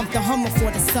Daddy pumped the Hummer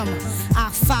for the summer. I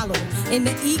follow in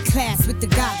the E-class with the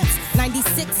goggles.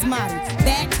 96 model,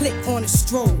 bad click on a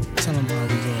stroll. Tell them how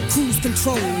we roll. Cruise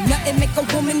control, nothing make a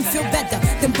woman feel better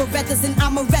than Berettas and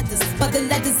Amarettas. But the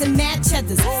leathers and mad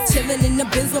cheddars. Chillin' in the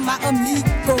bins with my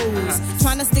amigos.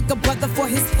 Tryna stick a brother for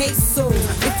his peso.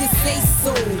 If you say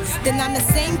so, then I'm the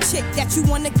same chick that you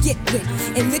wanna get with.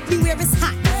 And lick me where it's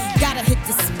hot. Gotta hit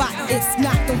the spot. If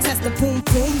not, don't test the boom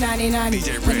boom.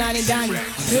 90-90, for 90-90.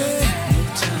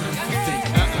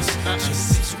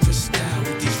 Just super style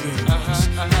with these real ones.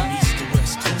 From east to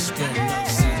west coast, spread love,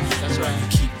 son. That's right. You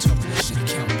keep talking that shit,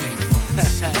 count bank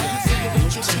funds. No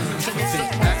time for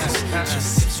fake ones. Just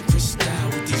super style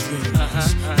with these real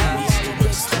ones. From east to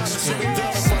west coast, spread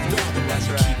love, son. That's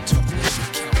right. You keep talking that shit,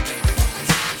 count bank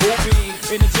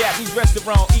funds. In the Japanese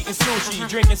restaurant, eating sushi,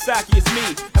 drinking sake, it's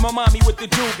me and my mommy with the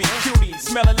doobie, cutie,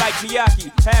 smelling like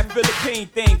Miyaki, half Philippine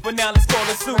thing, but now let's call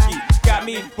it Suki. Got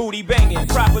me booty banging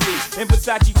properly in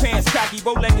Versace pants, cocky,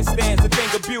 bow-legged stands, a thing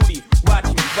of beauty. Watch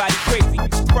me, body crazy,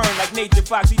 firm like nature,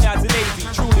 foxy, nods and lazy.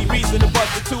 Truly reason to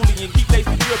bust the toolie and keep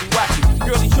lacing Girlie. Watching,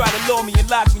 girlie try to lure me and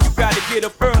lock me. You gotta get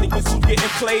up early, cause who's getting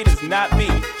played is not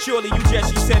me. Surely you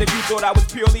just, she said, if you thought I was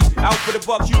purely out for the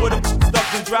bucks, you would've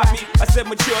stuck and dropped me. I said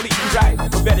maturely, you right.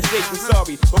 But better safe than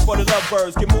sorry. Before the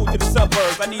lovebirds can move to the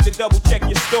suburbs, I need to double check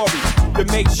your story to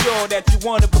make sure that you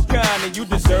one of a kind and you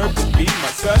deserve to be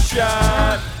my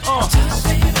sunshine.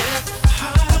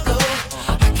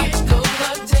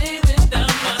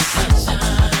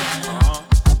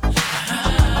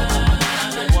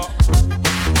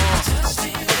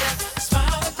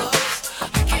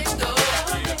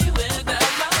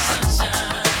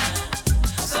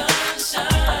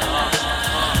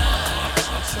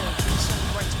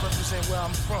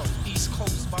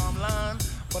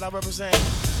 I represent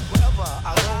wherever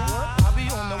I go. I be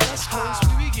on the West Coast,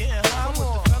 we be getting high with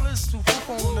the fellas too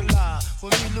far on the lie.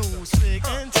 When we lose, big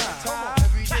and tie.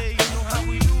 Every day, you know how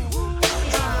we do.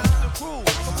 The crew,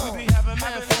 we be having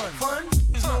mad fun.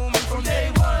 It's known me from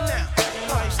day one now.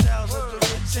 Lifestyles of the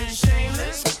rich and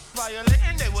shameless.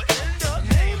 Violating, they will end up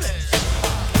nameless.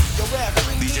 Yo, rap,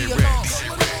 bring me along.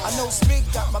 I know Spink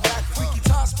got my back, freaky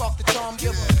top, spark the charm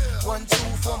giver. 1, 2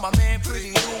 for my man, Pretty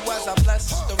Lou, as I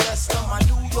bless the rest of my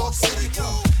New York City crew.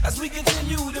 As we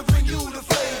continue to bring you the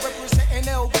flavor, representing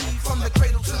LB from the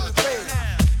cradle to the grave.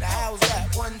 Now how's that?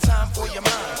 One time for your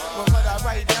mind. When what I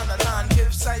write down the line,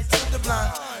 give sight to the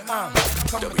blind.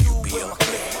 Coming through with my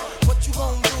clip. What you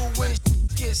gonna do when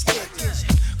gets hit?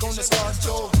 Gonna start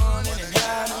your running and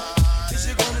hiding? Is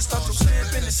you gonna start to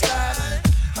slip in the sliding?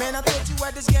 Man, I thought you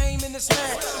had this game in this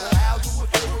match. How you would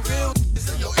feel real is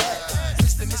in your ass.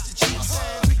 Mr. Cheeks,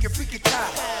 freaky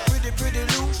cop, pretty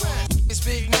Lou. It's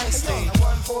big nice day.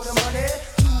 1 for the money,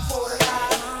 2 for the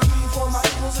lie, 3 for my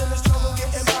equals in the struggle,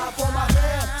 getting by for my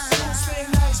fam. 2 spin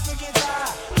nice, freaking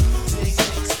tie.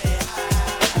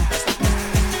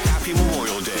 Happy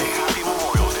Memorial Day. Happy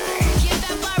Memorial Day. Get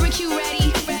that barbecue ready.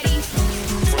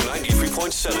 For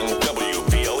 93.7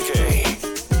 WBLK.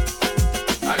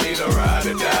 I need a ride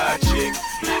or die chick.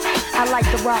 I like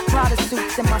the rock Prada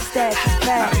suits and my stash is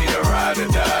fat. I need a ride or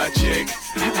die chick.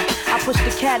 I push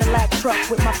the Cadillac truck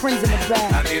with my friends in the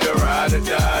back. I need a ride or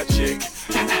die chick.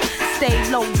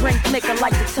 Stay low, drink liquor,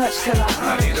 like to touch till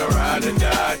I need a ride or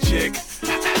die chick.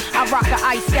 I rock a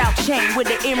iced out chain with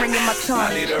an earring in my tongue.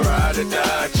 I need a ride or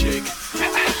die chick.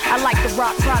 I like to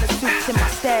rock Prada suits in my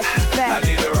stash is fat. I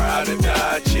need a ride or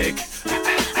die chick.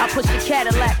 I push the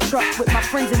Cadillac truck with my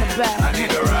friends in the back. I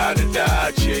need a ride or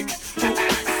die chick.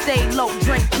 Stay low,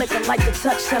 drink liquor, like to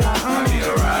touch till I need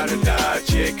a ride or die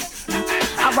chick.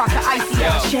 I rock a icy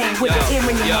out chain with the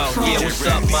earring in my tongue. Yeah, what's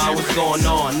up, man? What's going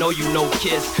on? Know you know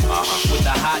Kiss. With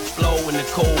the hot flow and the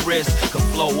cold wrist. Can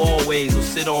flow always or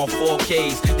sit on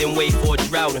 4Ks. Then wait for a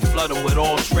drought and flood them with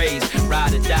all trays.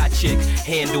 Ride or die chick,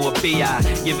 handle a BI.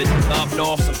 Give it up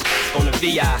north, some on the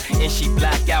VI. And she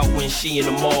black out when she in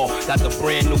the mall. Got the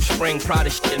brand new spring Prada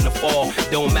shit in the fall.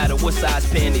 Don't matter what size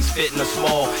panties, fitting her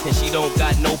small. And she don't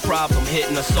got no problem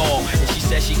hitting us all. And she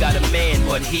said she got a man,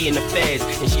 but he in the feds.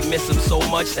 And she miss him so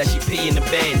much that she pee in the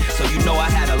bed. So you know I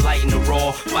had her light in the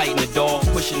raw, fighting the dogs,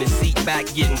 pushing the seat back,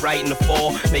 getting right in the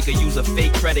fall. Make her use a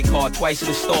fake credit card twice in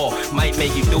the store. Might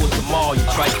make you do it tomorrow. You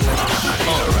try to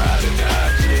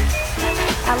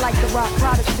I like to rock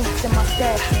Prada suits in my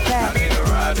stash is fat. I need a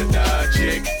ride or die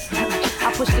chick.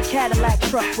 I push the Cadillac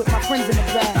truck with my friends in the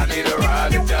back. I need a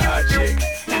ride or die chick.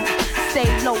 Stay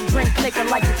low, drink liquor,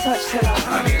 like to touch till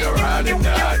I need a ride or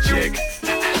die chick.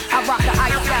 I rock a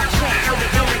ice out chain with the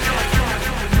earring in my tongue.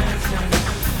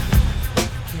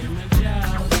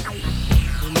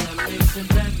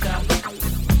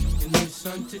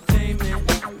 Entertainment,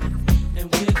 and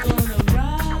we're gonna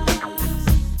rise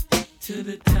to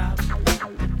the top.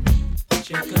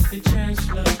 Check out the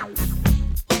Chancellor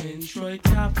and Troy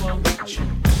Capo.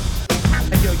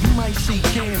 Hey yo, you might see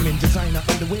Cam in designer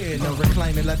underwear, no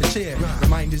reclining leather chair.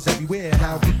 Reminders everywhere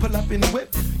how we pull up in the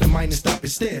whip, the miners stop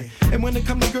and stare. And when it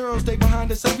come to girls, they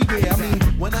behind us everywhere. I mean,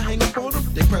 when I hang up on them,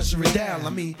 they pressure it down. I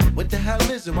mean, what the hell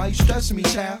is it? Why you stressing me,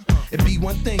 child? It'd be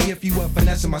one thing if you were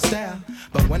finessing my style,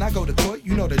 but when I go to court,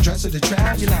 you know the dress of the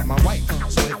trial. You're not my wife,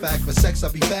 so if I act for sex,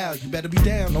 I'll be foul. You better be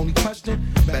down. Only question,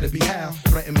 better be how.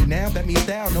 Threaten me now, bet me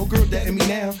down. No girl dating me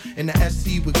now. And the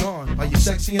SC we're gone. Are you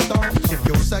sexy and thong? If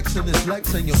your sex in this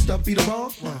Lex and your stuff be the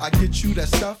bomb, I get you that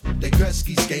stuff that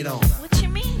Gretzky skate on. What you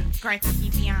mean,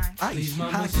 Gretzky beyond? Please,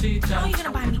 Mamacita. How are you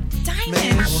gonna buy me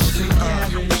diamonds?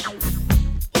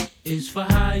 Is for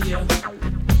hire.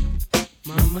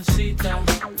 Mamacita,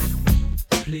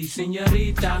 please,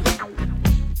 señorita.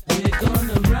 We're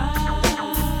gonna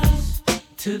rise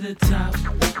to the top.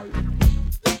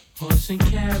 Horse and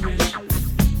carriage.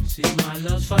 See, my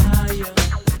love's for hire.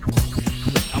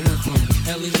 I went from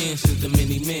elegance to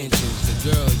many mansions. The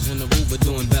girls in the Uber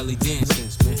doing belly dancing.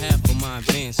 Spent half of my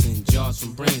advancing, jars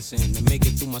from Branson to make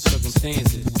it through my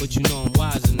circumstances. But you know I'm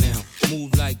wiser now,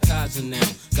 move like Kaiser now.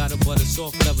 Got a butter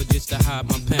soft leather just to hide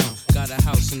my pound. Got a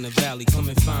house in the valley, come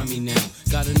and find me now.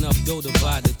 Got enough dough to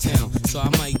buy the town, so I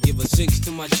might give a 6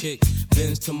 to my chick,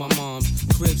 Benz to my mom's.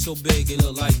 Crib so big it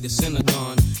look like the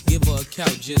Synagogue. Give her a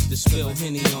couch just to spill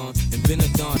Henny on. And been a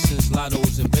don since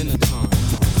Lotto's and Benetton.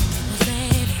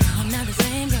 I'm not the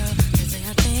same girl. They say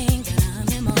I think that I'm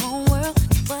in my own world.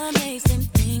 What makes them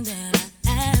think that I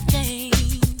have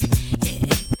changed? Yeah,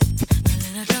 a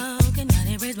little joke and now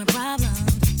they raise my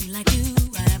problems. Be like you,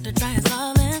 I have to try and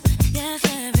solve them. Yes,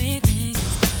 everything is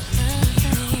the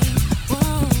same.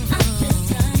 Whoa, I'm just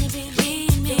trying to be me.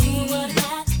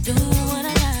 Do what I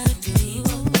gotta do.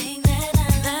 People think that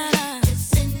I'm just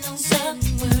sitting on top of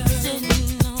the world.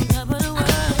 Sitting on top of the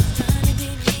world. Trying to be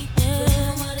me.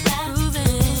 Yeah, what I gotta prove.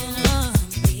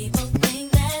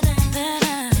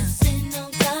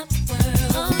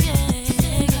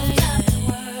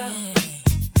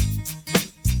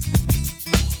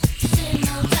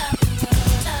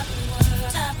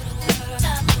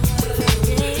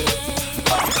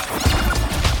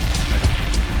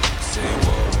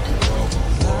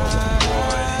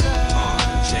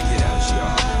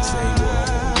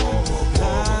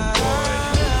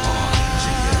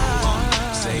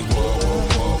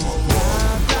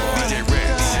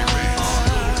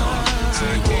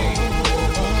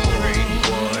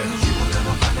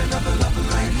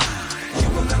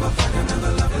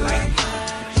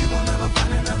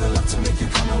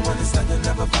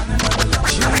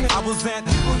 I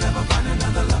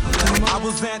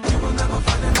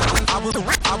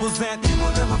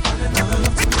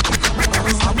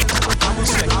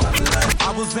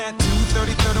was at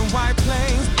 233rd and White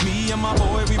Plains. Me and my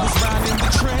boy, we was riding the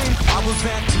train. I was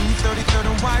at 233rd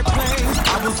and White Plains.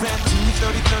 I was at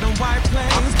 233rd and White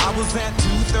Plains. I was at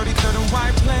 233rd and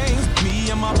White Plains. Me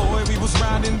and my boy, we was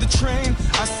riding the train.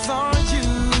 I saw you.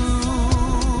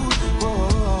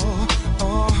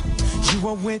 You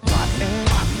were with and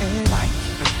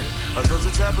Are those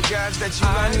the type of guys that you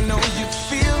like? I know you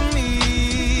feel me.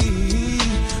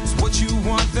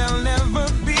 what they'll never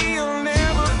be, you'll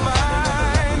never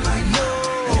find. No,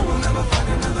 you will never find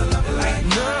another love like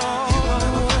no.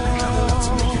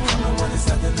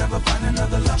 You'll never find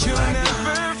another love like no. You'll never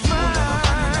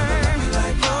find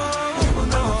like no. You will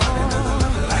never find another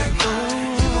love like no.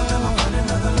 You will never find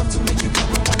another love to make you come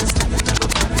and understand and never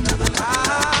find another love.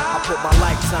 I put my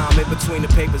lifetime in between the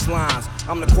paper's lines.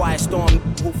 I'm the quiet storm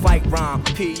who fight rhyme.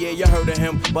 P, yeah, you heard of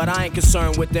him, but I ain't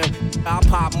concerned with them. I'll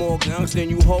pop more guns than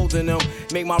you holding them.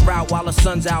 Make my route while the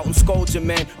sun's out and scold your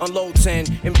men. Unload 10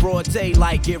 in broad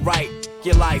daylight, get right.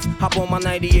 Your life, hop on my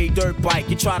 98 dirt bike.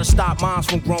 You try to stop minds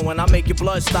from growing, I make your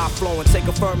blood stop flowing. Take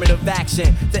affirmative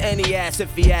action to any ass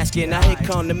if he asking. Now here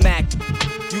come the Mac.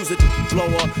 Use a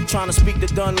blower, trying to speak the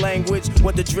done language.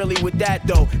 What the drilly with that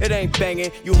though? It ain't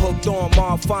banging. You hooked on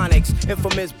Marphonics,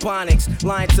 infamous Bonics.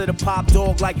 Lying to the pop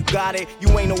dog like you got it. You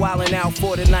ain't no wildin' out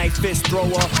for the night, fist thrower.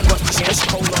 But you can't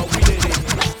cola, we did it.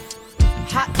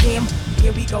 Hot damn,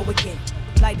 here we go again.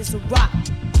 Light as a rock,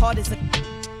 hard as a.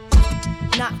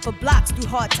 Not for blocks through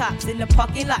hard tops in the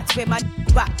parking lots where my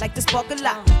rock like the spark a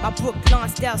lot. My Brooklyn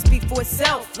style speak for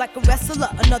itself like a wrestler.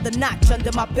 Another notch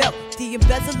under my belt. The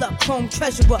embezzler, chrome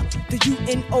treasurer, the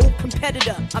UNO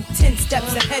competitor. I'm 10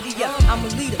 steps ahead of ya. I'm a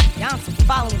leader, yeah, I'm some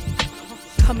following.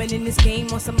 Coming in this game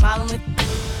on some modeling.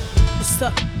 What's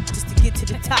up? Just to get to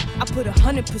the top, I put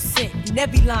 100% in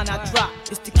every line I drop.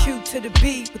 It's the Q to the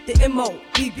B with the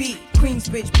M-O-B-B.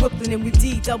 Queensbridge, Brooklyn, and we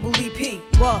D-double-E-P.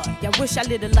 What? Y'all wish I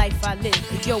lived the life I live.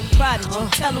 But yo, Prodigy,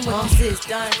 tell them what this is,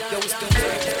 done. Yo, it's the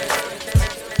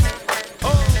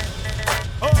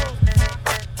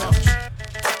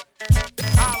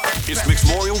It's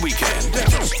Memorial Weekend.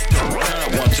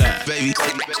 One time, baby.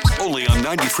 Only on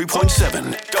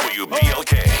 93.7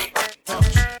 WBLK.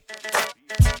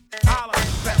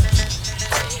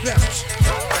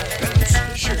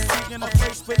 In a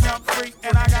place where I'm free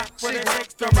and I got what it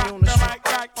takes to rock the mic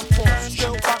like I'm forced.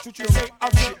 Still watch what you say,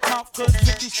 I'll shut mouth cause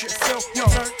 50 shit still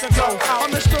turn to go.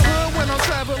 I'm Mr. Hood when I'm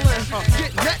traveling.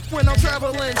 Get neck when I'm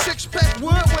traveling. Six-pack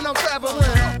wood when I'm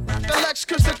traveling. The Lex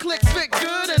cause the click fit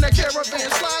good and the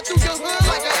caravan slide through your hood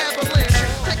like an avalanche.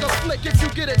 Take a flick if you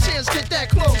get a chance, get that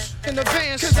close. In the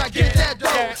vans cause I get that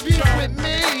dough. Be with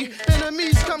me,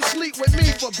 enemies come sleep with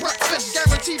me for breakfast.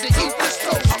 Guaranteed to eat this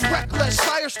toast. I'm reckless,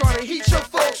 fire starter, heat your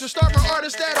folks. And start my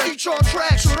artists that'll eat your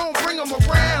tracks, so don't bring them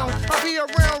around. I be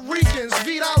around Ricans,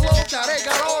 Vida Loca, they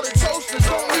got all the toasters,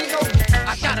 don't need no.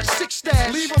 I got a 6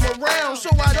 stash, leave them around so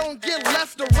I don't get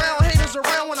left around. Haters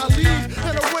around when I leave.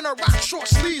 In the winter, rock short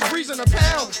sleeves, breezing a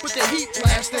pound. With the heat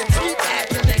blasting, keep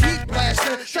acting, the heat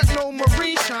blasting. Techno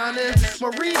marine shining,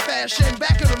 marine fashion,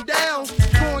 backing them down.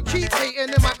 Going keep hating,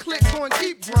 and my clique going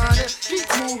keep grinding. Keep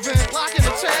moving, locking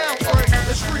the town.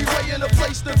 It's freeway in the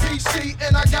place to be, see,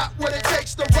 and I got what it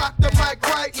takes to rock the mic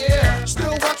right, yeah.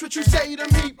 Still watch what you say to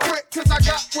me, prick, cause I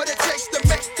got what it takes to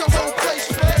make the whole place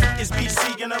fit. It's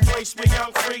BC in a place where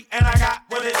young free and I got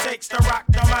what it takes to rock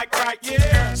the mic right,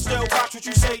 yeah. Still watch what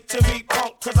you say to me,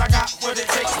 punk, cause I got what it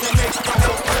takes to make the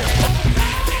whole place.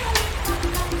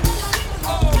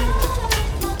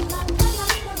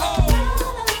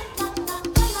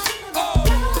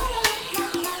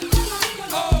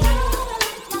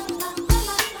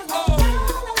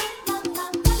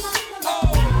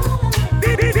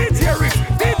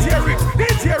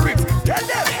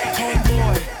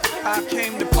 I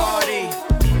came to party.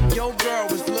 Your girl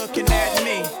was looking at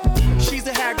me. She's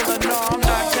a haggler, no, I'm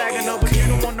not tagging her, but you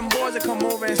don't want them boys to come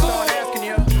over and start asking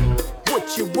you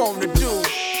what you wanna do,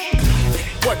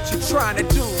 what you trying to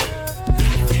do,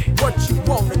 what you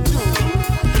wanna do,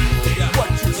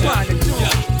 what you trying to do.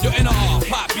 Yo, NR,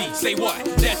 Pop beat, say what?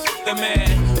 That's the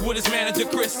man. With his manager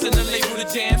Chris and the label The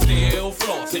Jam, still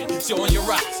flossing, showing your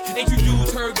rocks. Ain't you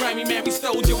dudes heard Grammy, man, we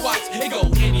stole your watch. It go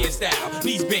Indian style,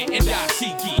 knees bent and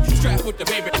dashiki. Strapped with the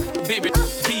baby,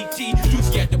 BT.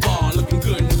 Juicy at the bar, looking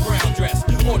good in the brown dress.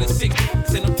 Ordered 6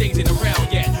 and them things ain't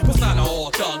around yet. Persona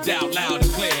all thugged out, loud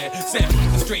and clear.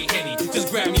 7 straight Henny, just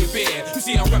grab me a beer. You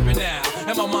see I'm reppin' now,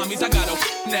 and my mommies, I got no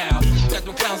now. Got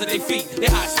them clowns at their feet, they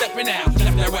high stepping out.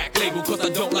 Left that rack label, cause I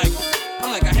don't like.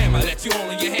 I'm like a hammer that you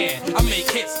hold in your hand. I make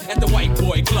hits at the white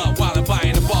boy club while I'm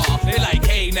buying the bar. They like,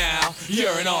 hey now,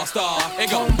 you're an all-star. They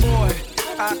go,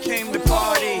 homeboy, I came to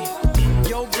party.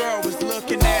 Your girl was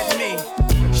looking at me.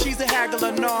 She's a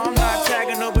haggler, no, I'm not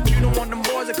tagging her, but you don't want them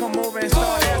boys to come over and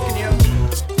start asking you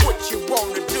what you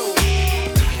wanna do,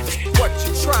 what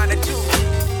you trying to do,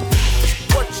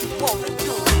 what you wanna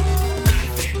do,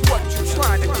 what you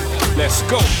trying to do. Let's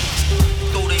go.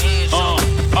 Throw the hands up.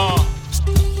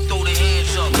 Throw the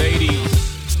hands up. Ladies.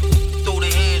 Throw the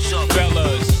hands up.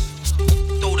 Fellas.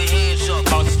 Throw the hands up.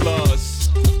 Hustlers.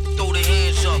 Throw the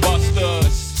hands up.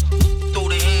 Busters. Throw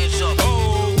the hands up.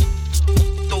 Oh.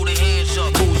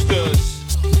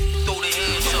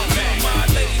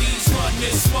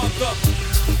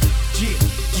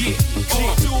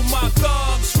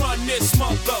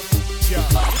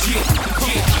 Do you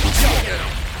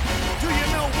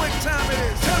know what time it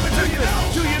is? Tell me, do you know?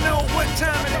 Do you know what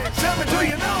time it is? Tell me, do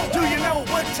you know? Do you know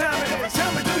what time it is?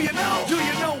 Tell me, do you know? Do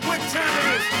you know what time it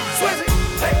is? Swizzy,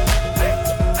 hey, hey,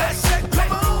 I said,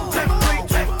 come on,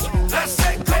 I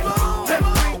said, come on,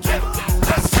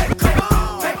 I said, come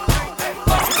on.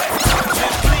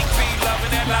 Blink be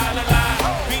loving that la la la.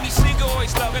 Beanie Siegel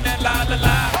always loving that la la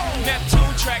la.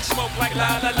 Neptune track smoke like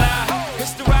la la la.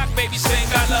 It's the rock, baby, sing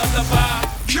I love the vibe.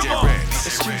 Come on,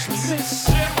 excuse me, miss.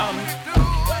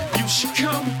 You should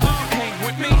come hang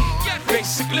with me.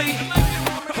 Basically,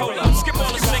 hold up, skip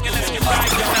all the singing, let's get right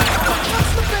tonight.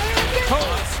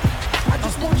 I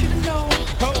just want you to know,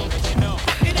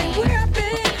 it ain't where I've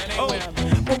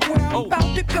been, but where I'm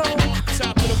about to go.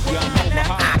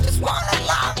 Now I just wanna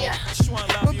love you,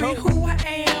 but be who I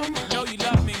am. Know you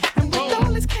love me. And with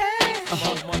all this cash,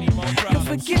 you'll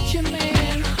forget your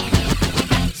man.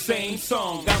 Same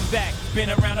song, I'm back, been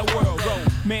around the world,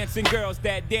 romancing girls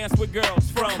that dance with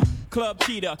girls from Club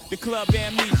Cheetah, the Club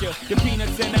Amnesia, the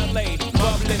Peanuts in LA,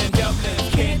 bubbling in Dublin,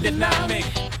 can't deny me.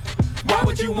 Why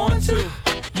would you want to?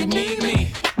 You need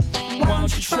me. Why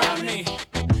don't you try me?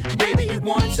 Baby, you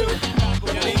want to?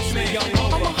 Believe me,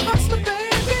 I'm a hustler,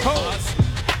 baby.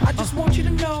 I just want you to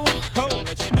know,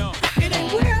 it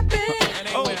ain't where I've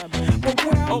been, but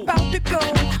where I'm about to go.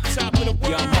 Top of the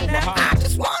world. Now I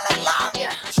just wanna love you,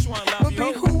 but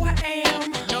be who I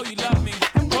am. Know you love me.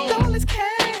 And with all this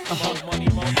cash,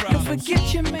 you'll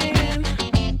forget your man.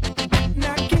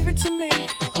 Now give it to me.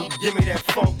 Give me that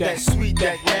funk, that sweet,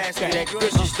 that nasty, that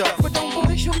gushy stuff. But don't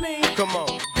bullshit me. Come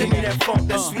on, give me that funk,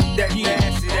 that sweet, that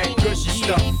nasty, that gushy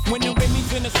stuff. When the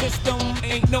Remy's in the system,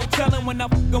 ain't no telling when I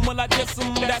fuck 'em, will I diss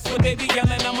 'em? That's what they be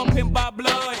yelling. I'm a pimp by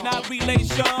blood, not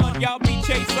relation. Y'all be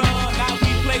chasing, I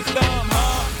replace them,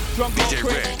 huh? Drunk on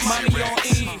Chris, money on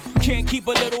E. Can't keep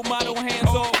a little model hands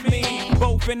off me.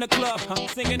 Both in the club,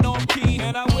 singing on key.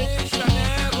 And I wish I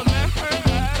never met her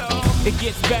at all. It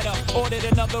gets better, ordered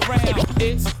another round.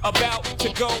 It's about to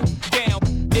go down.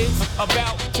 It's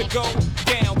about to go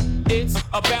down. It's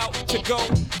about to go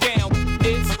down.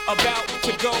 It's about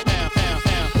to go down.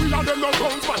 We are them no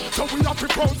tones man, so we are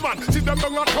propose man. See them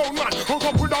young a town man, hook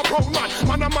up with a pound man.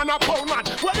 Man a pound man,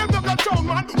 where them young a town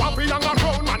man. Wappy young a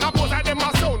round man, I pose like them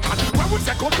a sound man. When we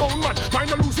say go down man, mind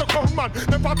to lose your crown man.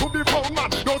 Never to be pound man,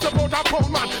 don't support a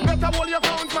pound man. Better hold your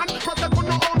ground man, protect on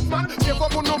no ounce man. Save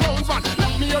up on no rounds man,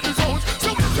 let me hear the sounds.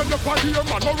 So tell the party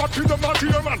man, no rock to them a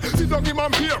dear man. See them him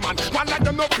and beer man, man like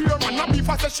them no fear man. Not be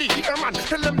fast as she here man,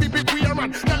 tell them be queer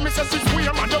man. Tell me say she's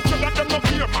queer man, don't tell them no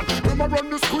fear man. Them a run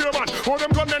the square man, all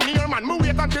them gonna near man. Me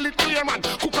wait until it clear man,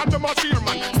 cook on them a sheer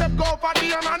man. Step go over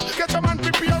there man, get your man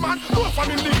prepare man. Go up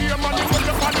and in the ear man, you want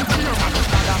the body clear man.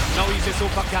 Now he's a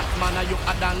super cat man, are you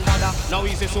a dan dada? Now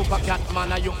he's a super cat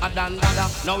man, are you a dan dada?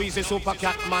 Now he's a super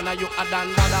cat man, are you a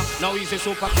dan dada? Now he's a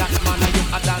super cat man, are you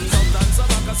a dan dada?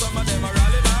 Some of them a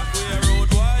rally back, we a road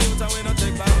boy youth and we no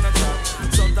take back no chat.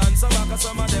 Sometimes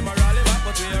some of them a rally back,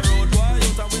 but we a road boy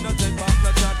youth and we no take back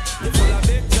no chat. You full of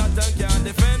big chat and can't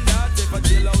defend that. If a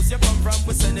jailhouse you come from,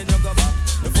 we sending you go back.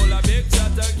 You full of big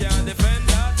chat and can't defend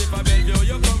that. If a Bellevue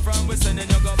you come from, we sending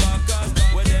you go back. Cause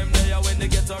when them there, when they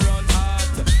get around hot,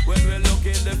 when we look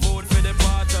in the food for the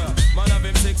potter, man have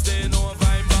him 16 over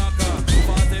him back.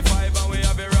 45 and we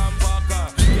have a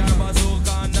rampacker. Car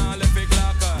bazooka and all left it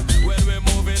clacker. When we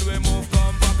move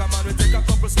come back. Man we take a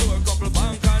couple store, couple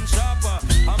bank and shopper.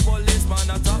 And policeman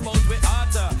a top out with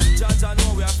hotter. Judge I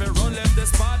know we have to run left the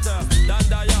spotter. Dan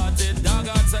the yachted, dog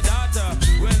answer data.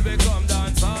 When we come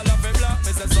dance all of it black.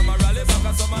 Me say some a rally back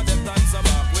and some of them dance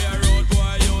back. We a road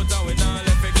boy youth and we not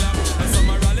left it clap. And some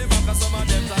a rally back and some of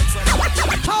them dance back.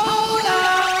 Hold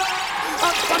up!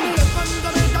 Up from the left and the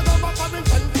right, I go back for the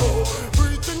control.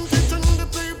 Preaching, teaching the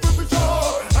people for sure.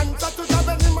 And that to the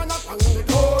belly man up on the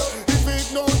door. If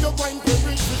it know you're going to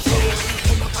reach the shore.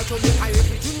 Come back and show me how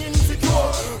everything insecure.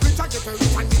 Rich I get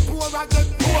rich and the poor I get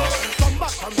poor. Come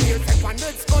back from here, take one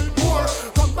next skull poor.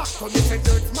 Come back from me, say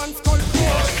dirt man skull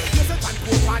poor. Yes, I can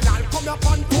poor and I'll come up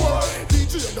on tour.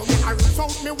 DJ don't me hurry,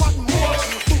 sound me what more.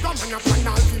 Booga man up and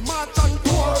I'll be march on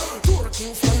tour. Tour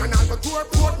Kingston and I'll go tour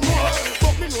Portmore.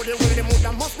 But me know the way them would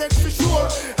have must make for sure.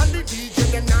 And the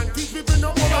DJ them not teach people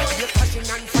no more. Like they passion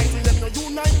and fighting them no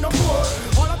unite no more.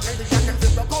 All I tell the gang them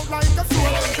feel broke out like a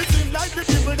sword. It seems like the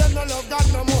people them no love God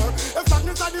no more. If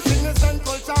darkness are the sickness and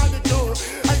culture the cure.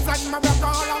 I stand my back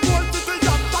all I want to see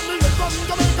that family from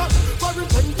Jamaica. For the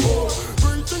control.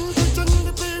 Preaching, teaching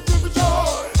the people for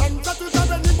sure. And that is how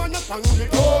any man up on the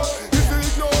door. If you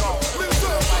ignore,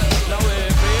 listen. Now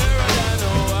if here I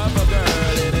know I'm a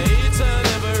girl in each and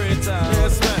every time.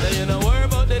 Yes, man. Then you know worry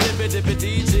about the dippy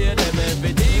DJ, them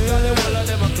every day. Cause the whole of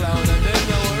them a clown and then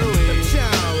you worry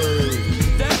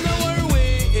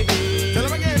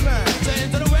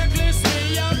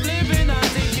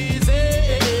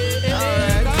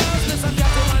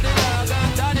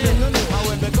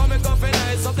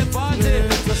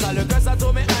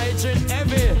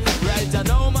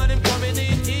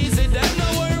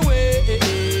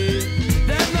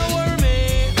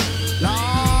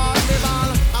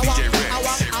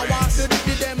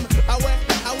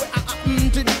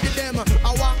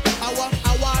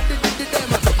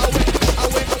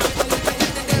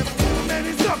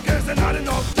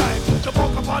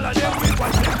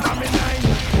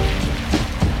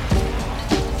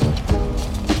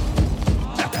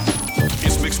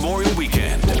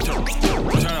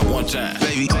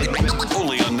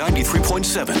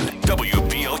 101.7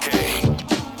 WBLK.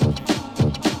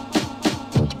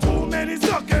 Too many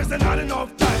suckers and not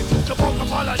enough time to fuck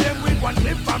up all of them with one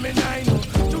clip from me nine.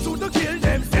 To shoot to kill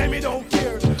them, say me don't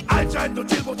care. I tried to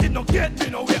chill, but it don't get me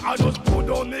nowhere. I just put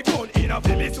down me gun in a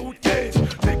me suitcase.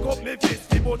 Pick up me fist,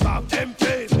 the both of them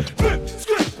face. Flip,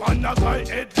 script, on a guy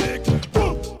head lick.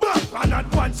 Boom, back, and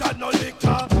not one shot, no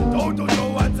liquor. Don't do no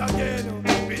once again.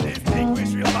 We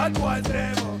distinguish real bad boys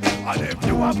them. And if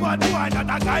you a bad boy,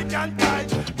 not a guy can die.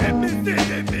 Let me see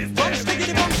the fist. Bum,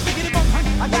 stickity bum, stickity bum.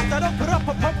 I got that up,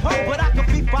 but I can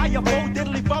be by a bold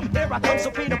diddly bum. Here I come,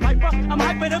 Sophia Piper. I'm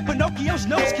hyping up Pinocchio's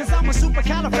nose, cause I'm a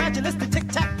supercalifragilistic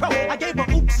tic-tac-pro. I gave her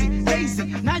oopsie, daisy,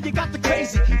 now you got the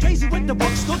crazy. Crazy with the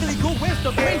books, squiggly goo, where's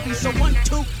the gravy? So 1,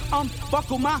 2,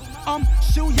 buckle my,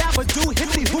 shoe, yabba do,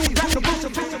 hippity hoo, back the boots,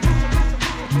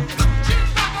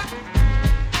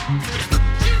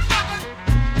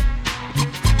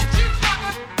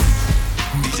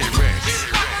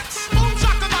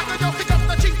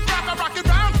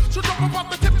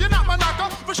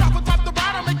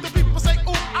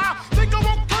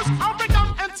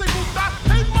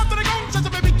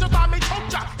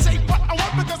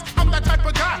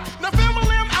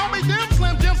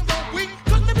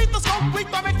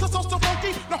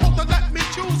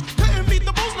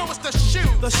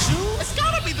 the shoe? It's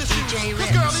gotta be the shoe.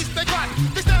 Cause girlies, they clap.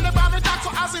 They stand about and talk,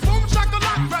 so I say boom,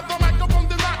 shakalaka. Grab the mic up on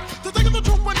the rack. To take the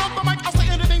truth when on the mic, I'll say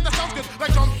anything that sounds good.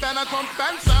 Like jump and a trump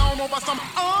and sound over some,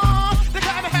 they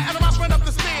got in the hat and the mouse went up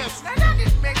the stairs. Now that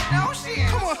didn't make no sense.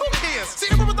 Come on, who cares? See,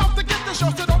 everyone's out to get the show,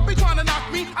 so don't be trying to knock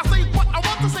me. I say what I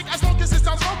want to say as long as it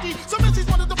sounds funky. Some MCs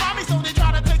wanted to buy me, so they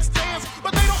try to take stands.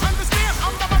 But they don't understand,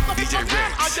 I'm the motherfucking man.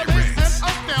 I just hands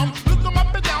up down, look them up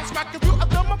and down, smack a few of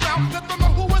them around, let them know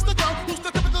who was the ground, who's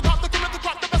the tip of the top, the king of the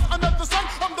crop, the best under the sun.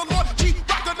 I'm the Lord G,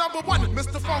 rocker number one,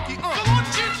 Mr. Funky, The Lord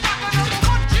G, rocker number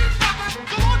one, G, rocker,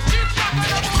 the Lord G, rocker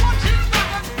number one, G,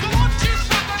 rocker, the Lord G,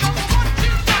 rocker number one, G,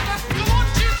 rocker, the Lord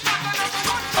G, rocker number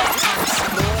one, G,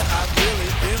 rocker. Lord, I've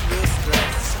really been real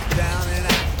stressed, down and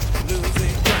out,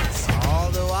 losing grass.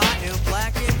 Although I am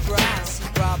black and brown,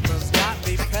 problems got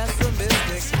me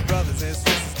pessimistic. Brothers and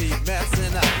sisters keep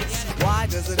messing up. Why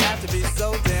does it have to be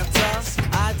so damn tough?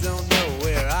 I don't know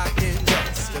where I can go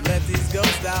to let these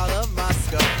ghosts out of my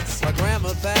skull. My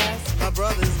grandma passed, my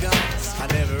brother's gone. I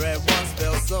never at once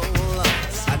felt so alone.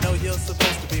 I know you're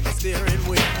supposed to be my steering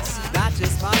wheel, not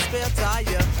just my spare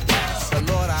tire. But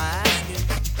Lord, I ask you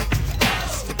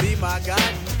to be my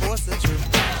guiding force and truth.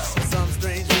 For some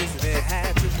strange reason it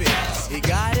had to be. He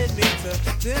guided me to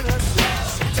Tennessee.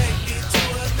 Take me to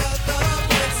another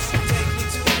place. Take me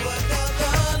to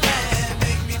another land.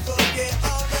 Make me forget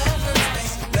all the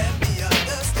hurts. Let me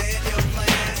understand your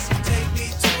plans. Take me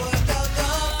to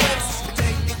another place.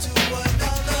 Take me to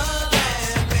another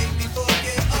land. Make me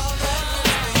forget all the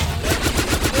hurts. Let me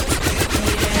understand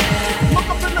your plans. Look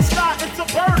up in the sky, it's a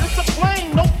bird, it's a plane.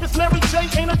 Nope, it's Mary J,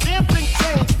 ain't a damn thing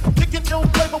changed. Kicking ill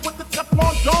flavor with the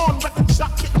Teflon Dawn. Record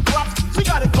shot, getting props, she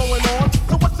got it going on.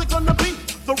 So what's it gonna be?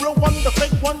 The real one, the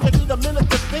fake one? You need a minute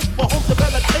to think. For home to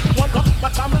better take one up. My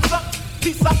time is up.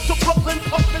 Peace out to Brooklyn,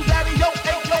 Puffin' Daddy, yo,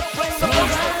 hey, yo, flame the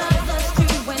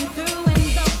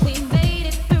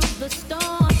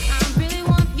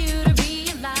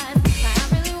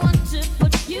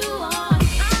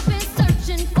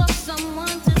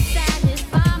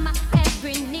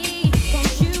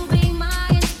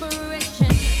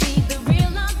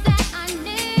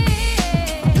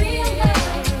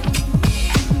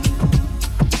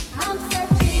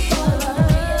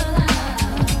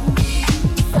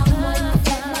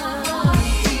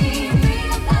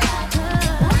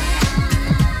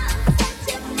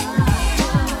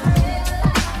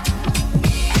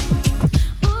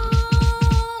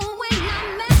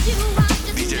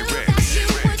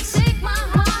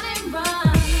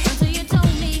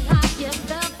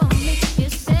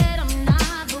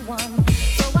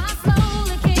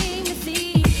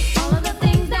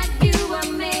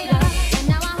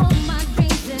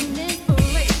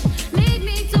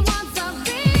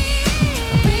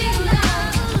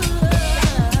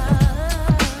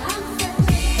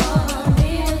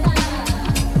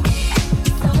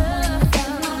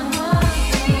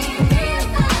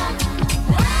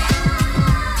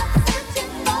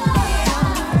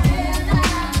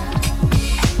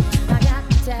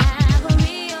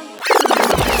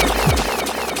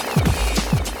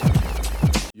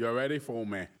ready for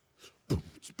me?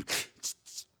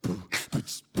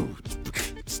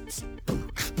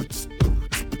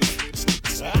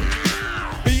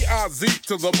 B-I-Z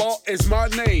to the ball is my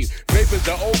name. Baby,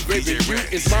 the old baby, you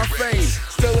is my fame.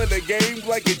 Still in the game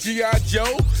like a G.I.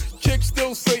 Joe. Kick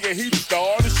still saying he the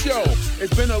star of the show.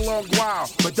 It's been a long while,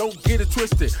 but don't get it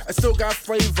twisted. I still got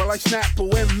flavor like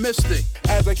Snapple and Mystic.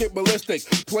 As I kick ballistic,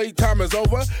 playtime is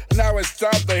over. Now it's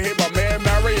time to hit my man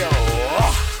Mario.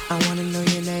 I wanna know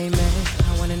your name, man.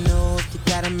 I wanna know if you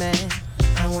got a man.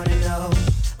 I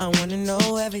wanna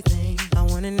know everything. I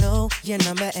wanna know your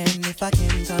number and if I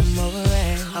can come over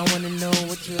and I wanna know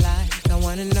what you like. I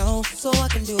wanna know so I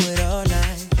can do it all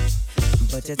night.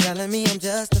 But you're telling me I'm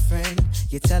just a friend.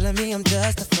 You're telling me I'm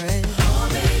just a friend. Oh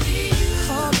baby,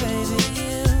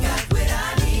 you got what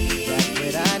I need. Got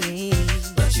what I need.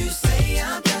 But you say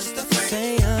I'm just a friend.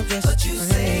 Say I'm just but a you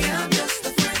friend. Say I'm just a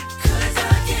friend. 'Cause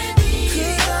I can be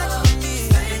your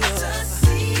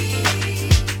fantasy.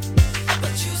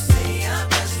 But you say I'm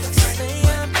just a friend. Say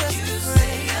I'm just you a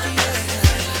say I'm just a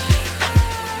friend.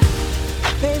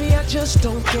 Baby, I just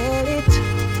don't get it.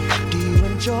 Do you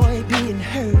enjoy being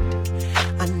hurt?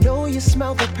 I know you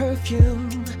smell the perfume,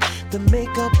 the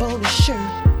makeup on his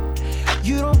shirt.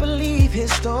 You don't believe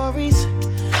his stories.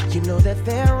 You know that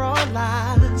there are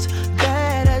lies.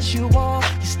 Bad as you are,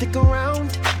 you stick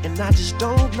around, and I just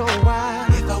don't know why.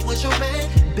 If I was your man,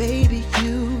 baby,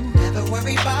 you never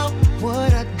worry about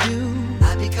what I do.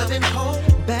 I'd be coming home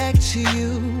back to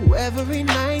you every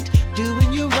night,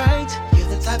 doing you right. You're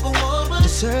the type of woman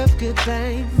deserve good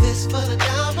fame. This full of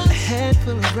diamonds, a head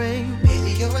full of rain.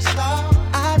 Baby, you're a star.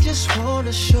 I just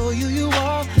wanna show you you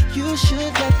are. You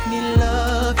should let me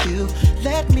love you.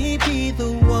 Let me be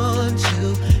the one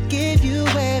to give you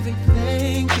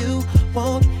everything you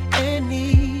want and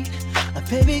need. A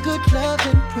baby, good love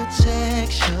and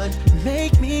protection.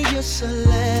 Make me your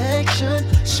selection.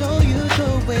 Show you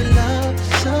the way love's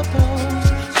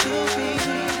supposed to be.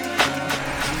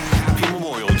 Happy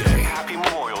Memorial Day. Happy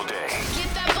Memorial Day. Get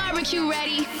that barbecue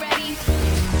ready.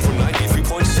 From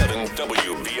 93.7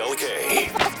 WBLK.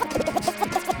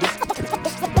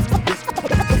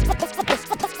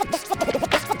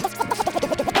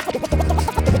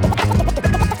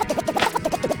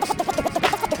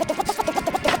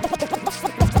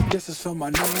 This is for my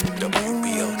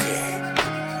WBLK.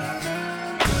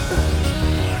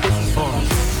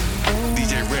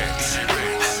 DJ Rex.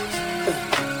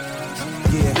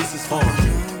 Yeah, this is for I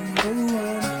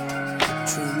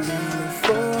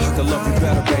can love you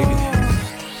better, baby.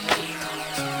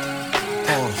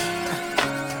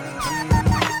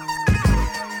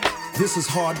 This is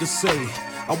hard to say.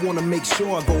 I wanna make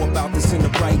sure I go about this in the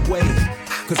right way.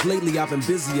 Cause lately I've been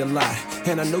busy a lot,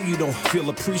 and I know you don't feel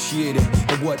appreciated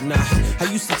and whatnot. I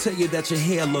used to tell you that your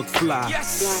hair looked fly.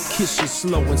 Yes. Kiss you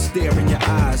slow and stare in your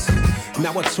eyes.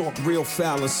 Now I talk real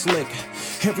foul and slick.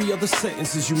 Every other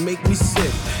sentence is you make me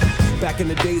sick. Back in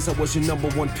the days I was your number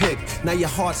one pick. Now your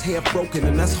heart's half broken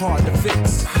and that's hard to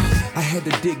fix. I had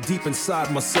to dig deep inside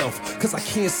myself, cause I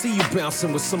can't see you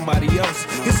bouncing with somebody else.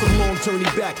 It's a long journey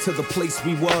back to the place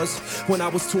we was, when I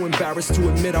was too embarrassed to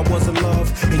admit I was in love.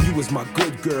 And you was my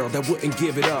good girl that wouldn't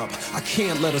give it up. I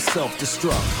can't let her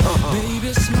self-destruct.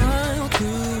 Baby, smile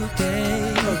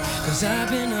today, cause I've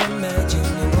been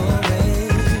imagining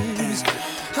always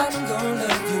I'm gonna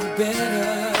love you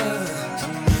better.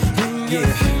 And your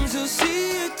friends will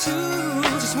see it too,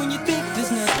 just when you think there's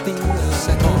nothing else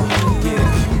I can do.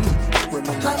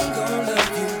 I'm gonna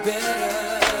love you better.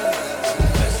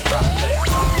 Let's rock that.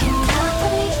 Can you stop for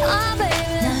me? Oh,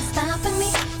 baby, not stopping me.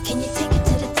 Can you take it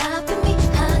to the top of me?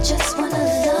 I just wanna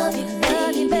love you,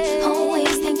 baby.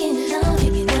 Always thinking of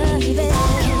you, baby.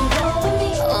 Can you roll with me?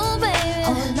 Oh, baby,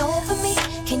 all over me.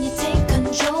 Can you take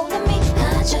control of me?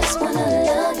 I just wanna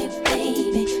love you,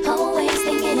 baby. Always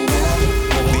thinking of you,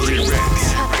 baby.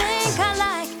 I think I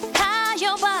like how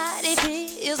your body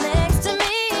feels next to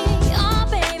me. Oh,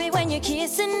 baby, when you're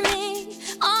kissing me.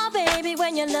 Oh, baby,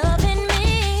 when you're loving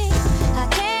me. I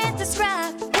can't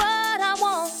describe what I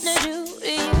wanna do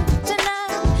to you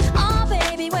tonight. Oh,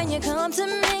 baby, when you come to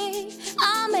me,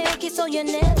 I'll make it so you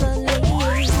never leave.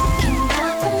 Can you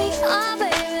stop for me? Oh,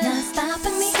 baby, not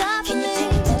stopping me. Can you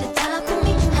take it to the top of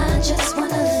me? I just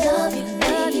wanna love you,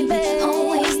 baby.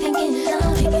 Always thinking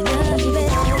of you, baby.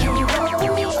 Can you roll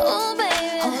with me? Oh,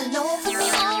 baby, all over me.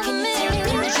 Can you take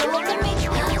control of me?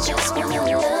 I just wanna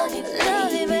love you,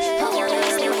 baby. Always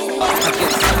thinking of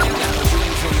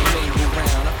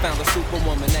I found a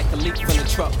superwoman that could leap from the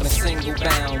truck in a single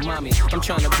bound. Mommy, I'm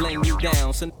trying to blame you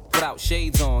down. So without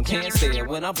shades on, can't stare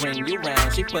when I bring you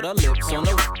round. She put her lips on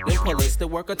the then pull it to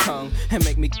work her tongue and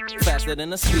make me faster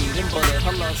than a speeding bullet.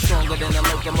 Her love stronger than a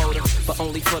locomotive, but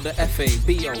only for the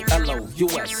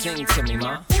FABOLOUS. Sing to me,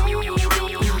 ma. They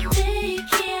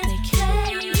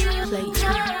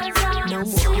can't play no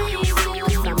more.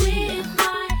 I'm here.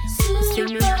 See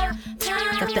me?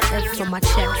 Got the F on my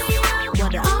chest.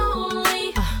 What up?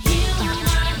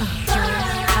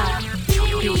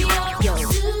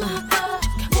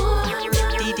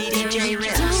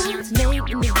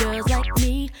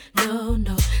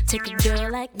 take a girl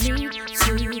like me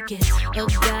to get a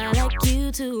guy like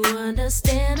you to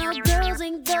understand our girls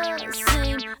ain't the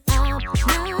same. I'm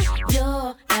not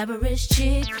your average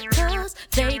chick, cause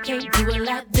they can't do it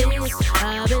like this.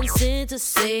 I've been sent to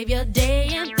save your day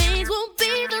and things won't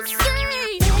be the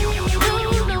same.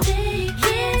 No,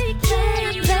 they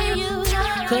can't play you,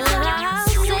 cause I'll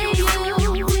save you.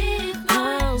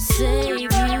 I'll save you.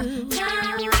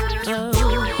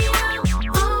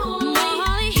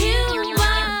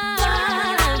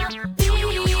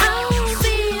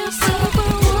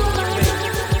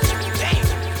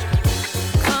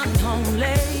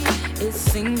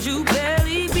 Seems you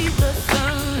barely beat the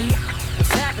sun.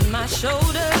 Tapping my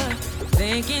shoulder,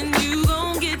 thinking you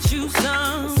gon' get you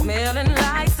some. Smelling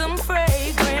like some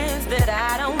fragrance that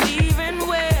I don't even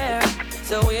wear.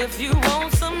 So if you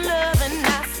want some loving,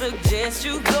 I suggest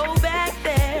you go back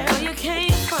there where you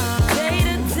came from. Day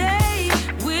to day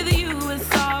with you is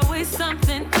always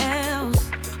something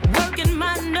else. Working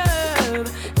my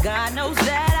nerve, God knows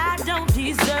that I don't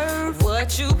deserve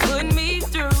what you put me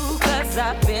through. Cause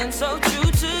I've been so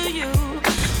true to you.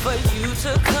 For you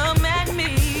to come at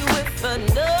me with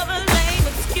another lame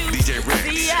excuse. DJ Rex.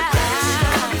 See, I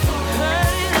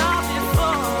heard it all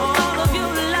before. All of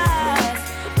your lies,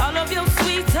 all of your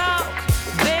sweet talk.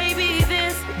 Baby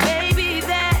this, baby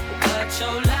that. But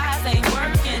your lies ain't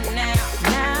working now.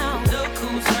 Now, look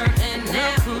who's hurting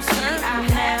now. Look who's hurting I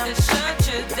had to shut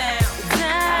you down.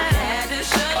 I had to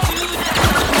shut you down.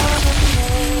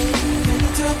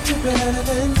 Better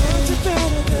than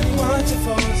want to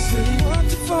fall asleep, want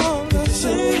to fall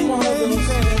asleep. One of those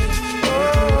things.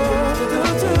 Do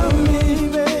to me,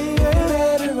 baby.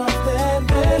 Better off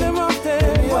than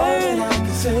all that I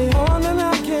can say, all that I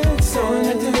can say.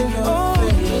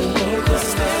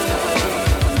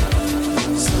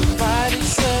 Somebody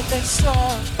said they saw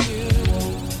you.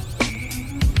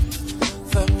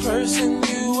 The person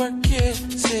you were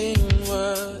kissing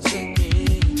wasn't me,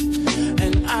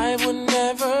 and I would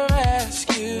never ask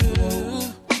you.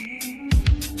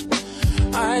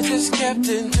 I just kept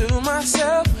it to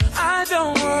myself. I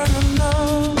don't wanna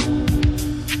know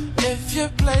if you're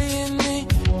playing me.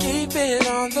 Keep it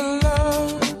on the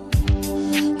low,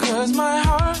 cause my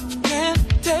heart can't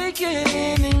take it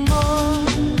anymore.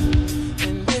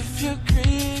 And if you're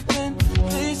creeping,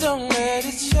 please don't let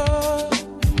it show.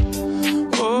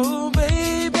 Oh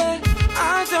baby,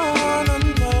 I don't wanna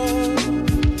know.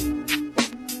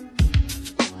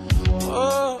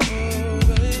 Oh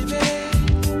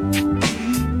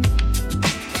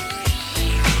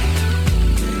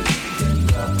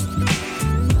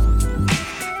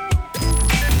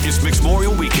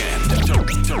Memorial Weekend. Turn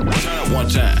up one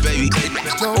time, baby.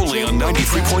 Only on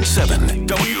 93.7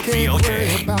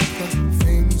 WBLK. About the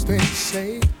things they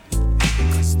say,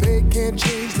 'cause they can't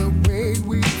change the way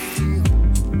we feel.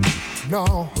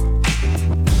 No,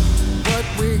 what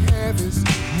we have is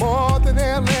more than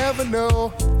they'll ever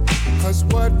know. 'Cause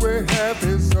what we have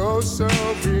is oh so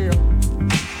real.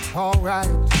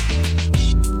 Alright,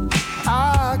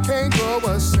 I can't go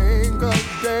a single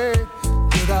day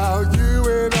without you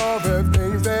and all the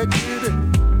things that you do.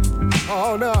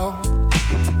 Oh no,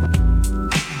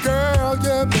 girl,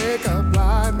 you make a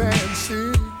blind man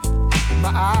see.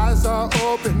 My eyes are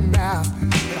open now,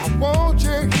 and I want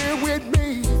you here with me.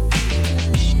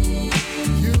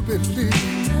 You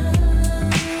believe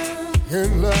in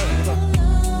love.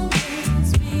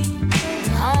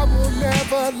 I will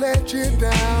never let you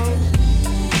down.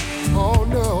 Oh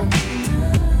no,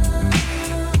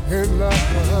 in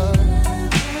love.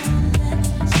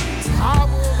 I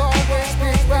will always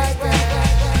be right there.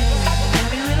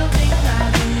 Every little thing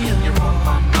I do, you're on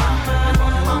my mind.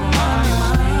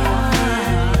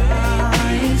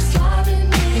 It's driving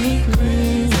me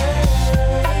crazy.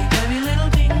 Every little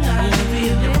thing I do,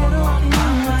 you're on my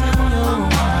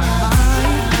mind.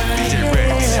 DJ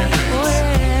Rex.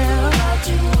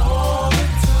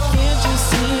 Can't you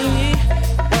see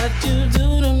what you do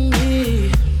to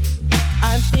me? I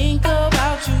think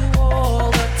about you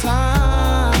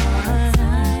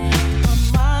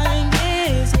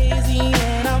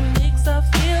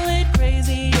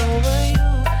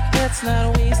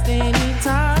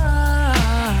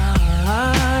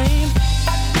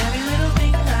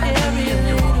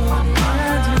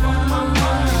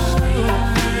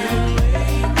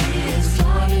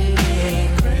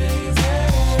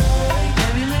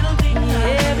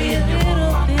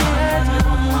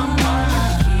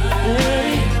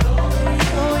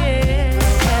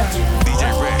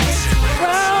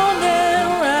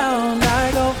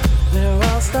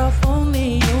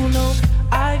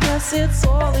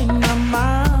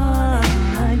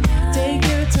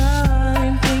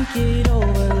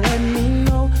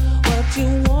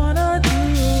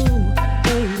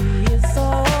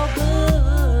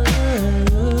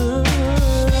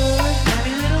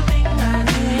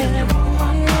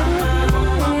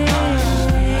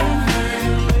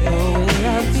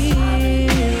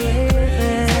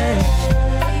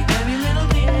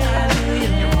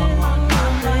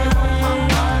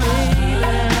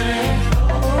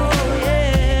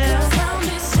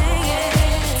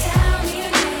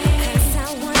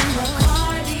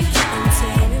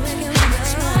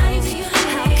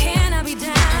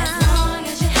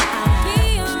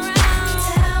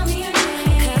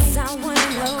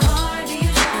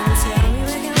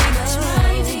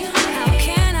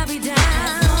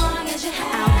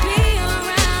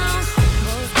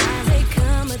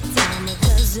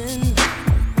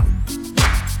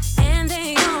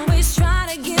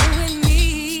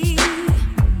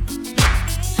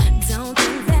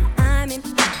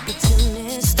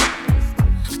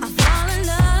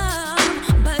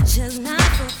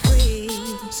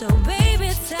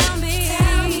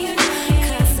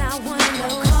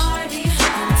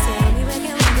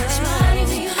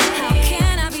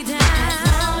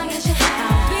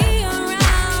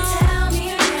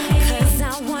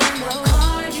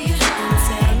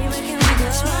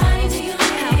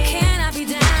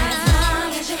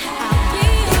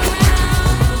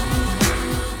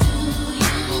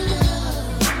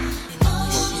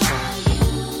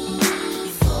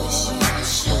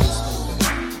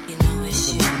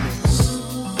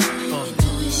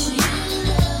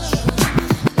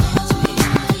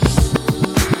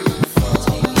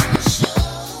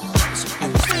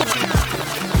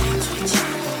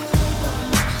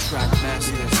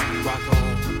Rock on.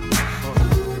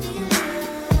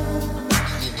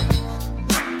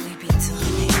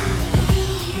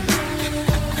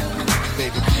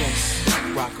 Baby, yes,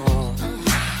 rock on.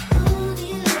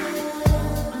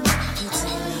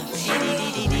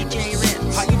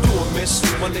 How you doing, miss?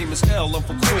 My name is L, I'm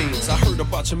from Queens. I heard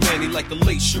about your man, he like the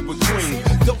late Sugar Green.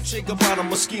 Dolce Gabbana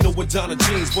Moschino with Donna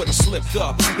jeans, but he slipped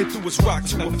up and threw his rock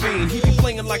to a fiend. He be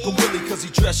playing like a Willie cause he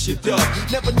dressed shit up,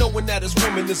 never knowing that his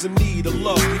woman is in need of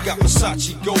love. He got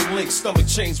Versace, gold link, stomach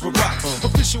chains for rocks.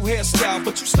 Official hairstyle,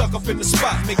 but you stuck up in the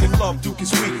spot. Making love, Duke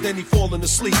is weak, then he falling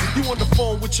asleep. You on the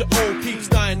phone with your old peeps,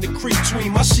 dying to creep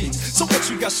between my sheets. So what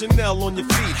you got Chanel on your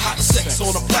feet? Hot sex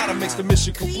on a platter makes the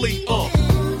mission complete. I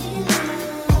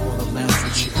wanna laugh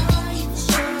with you.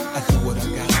 I do what I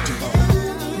gotta do.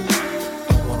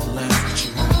 I wanna laugh with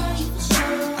you.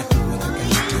 I do what I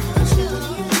gotta do.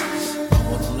 I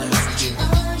wanna laugh with you.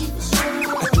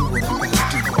 I do what I gotta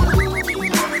do. I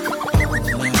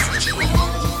wanna laugh with you.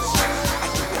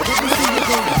 Let me see you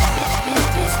go.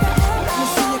 Let me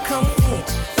see you come in.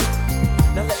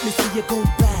 Now let me see you go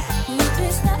back. Let me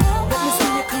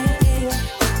see you come in.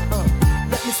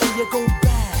 Let me see you go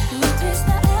back. Let me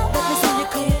see you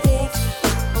come in.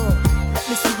 Let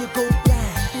me see you go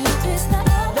back. Let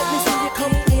me see you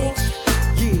come in.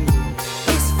 Yeah.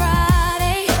 It's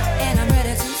Friday and I'm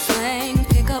ready to sing.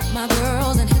 Pick up my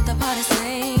girls and hit the party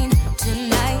scene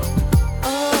tonight.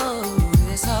 Oh,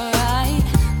 it's alright.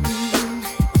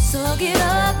 So get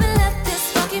up and let this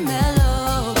funky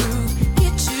mellow groove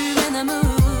get you in the mood.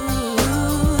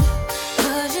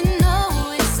 'Cause you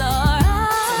know it's alright.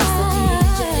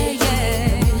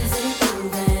 Yeah.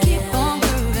 Keep on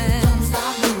grooving. Don't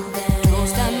stop moving.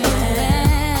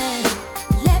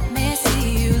 Let me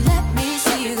see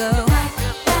you go. Back,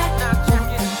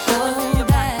 go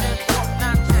back.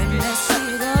 Let me see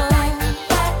you go. Alright.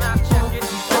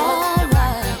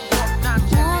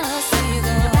 Wanna see you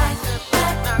go. Come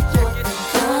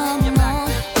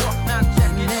on.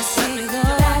 Let me see you go.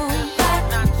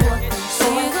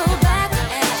 See you go back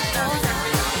and forth.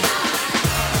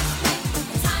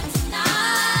 Time tonight.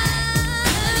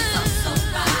 So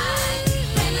right.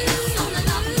 Reminisce on the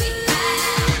love we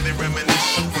had.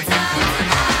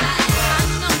 I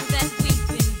know that we've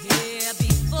been here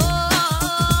before.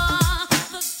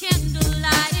 The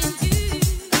candlelight and you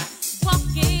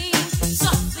walking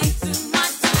softly through my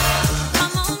door.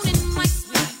 Come on in, my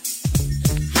sweet.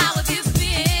 How have you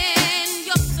been?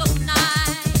 You're so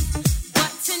nice.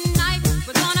 But tonight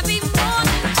we're gonna be more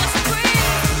than just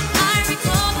friends. I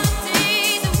recall the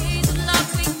days and ways of love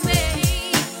we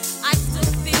made. I still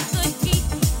feel the heat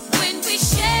when we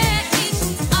shared each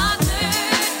other.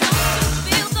 Don't you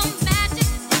feel the magic,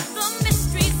 the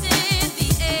mysteries in the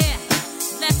air?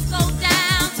 Let's go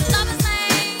down to Lover's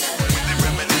Lane.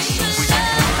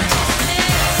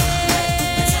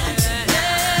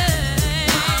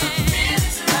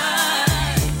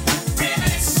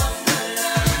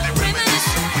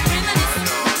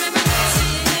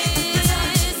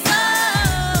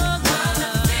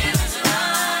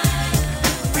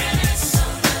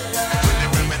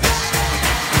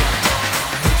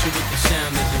 Hit you with the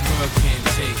sound that the world can't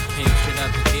take. Came straight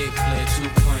out the gate, played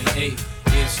 2.8.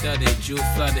 Ear studded, jewel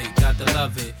flooded, got to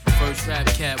love it. First rap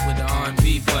cat with the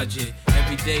R&B budget.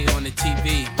 Every day on the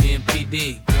TV, me and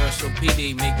PD. Girls so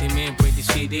PD, make them men break the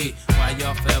CD. Why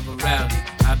y'all forever rowdy?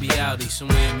 I be outie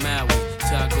somewhere in Maui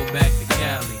till I go back to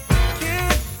Cali.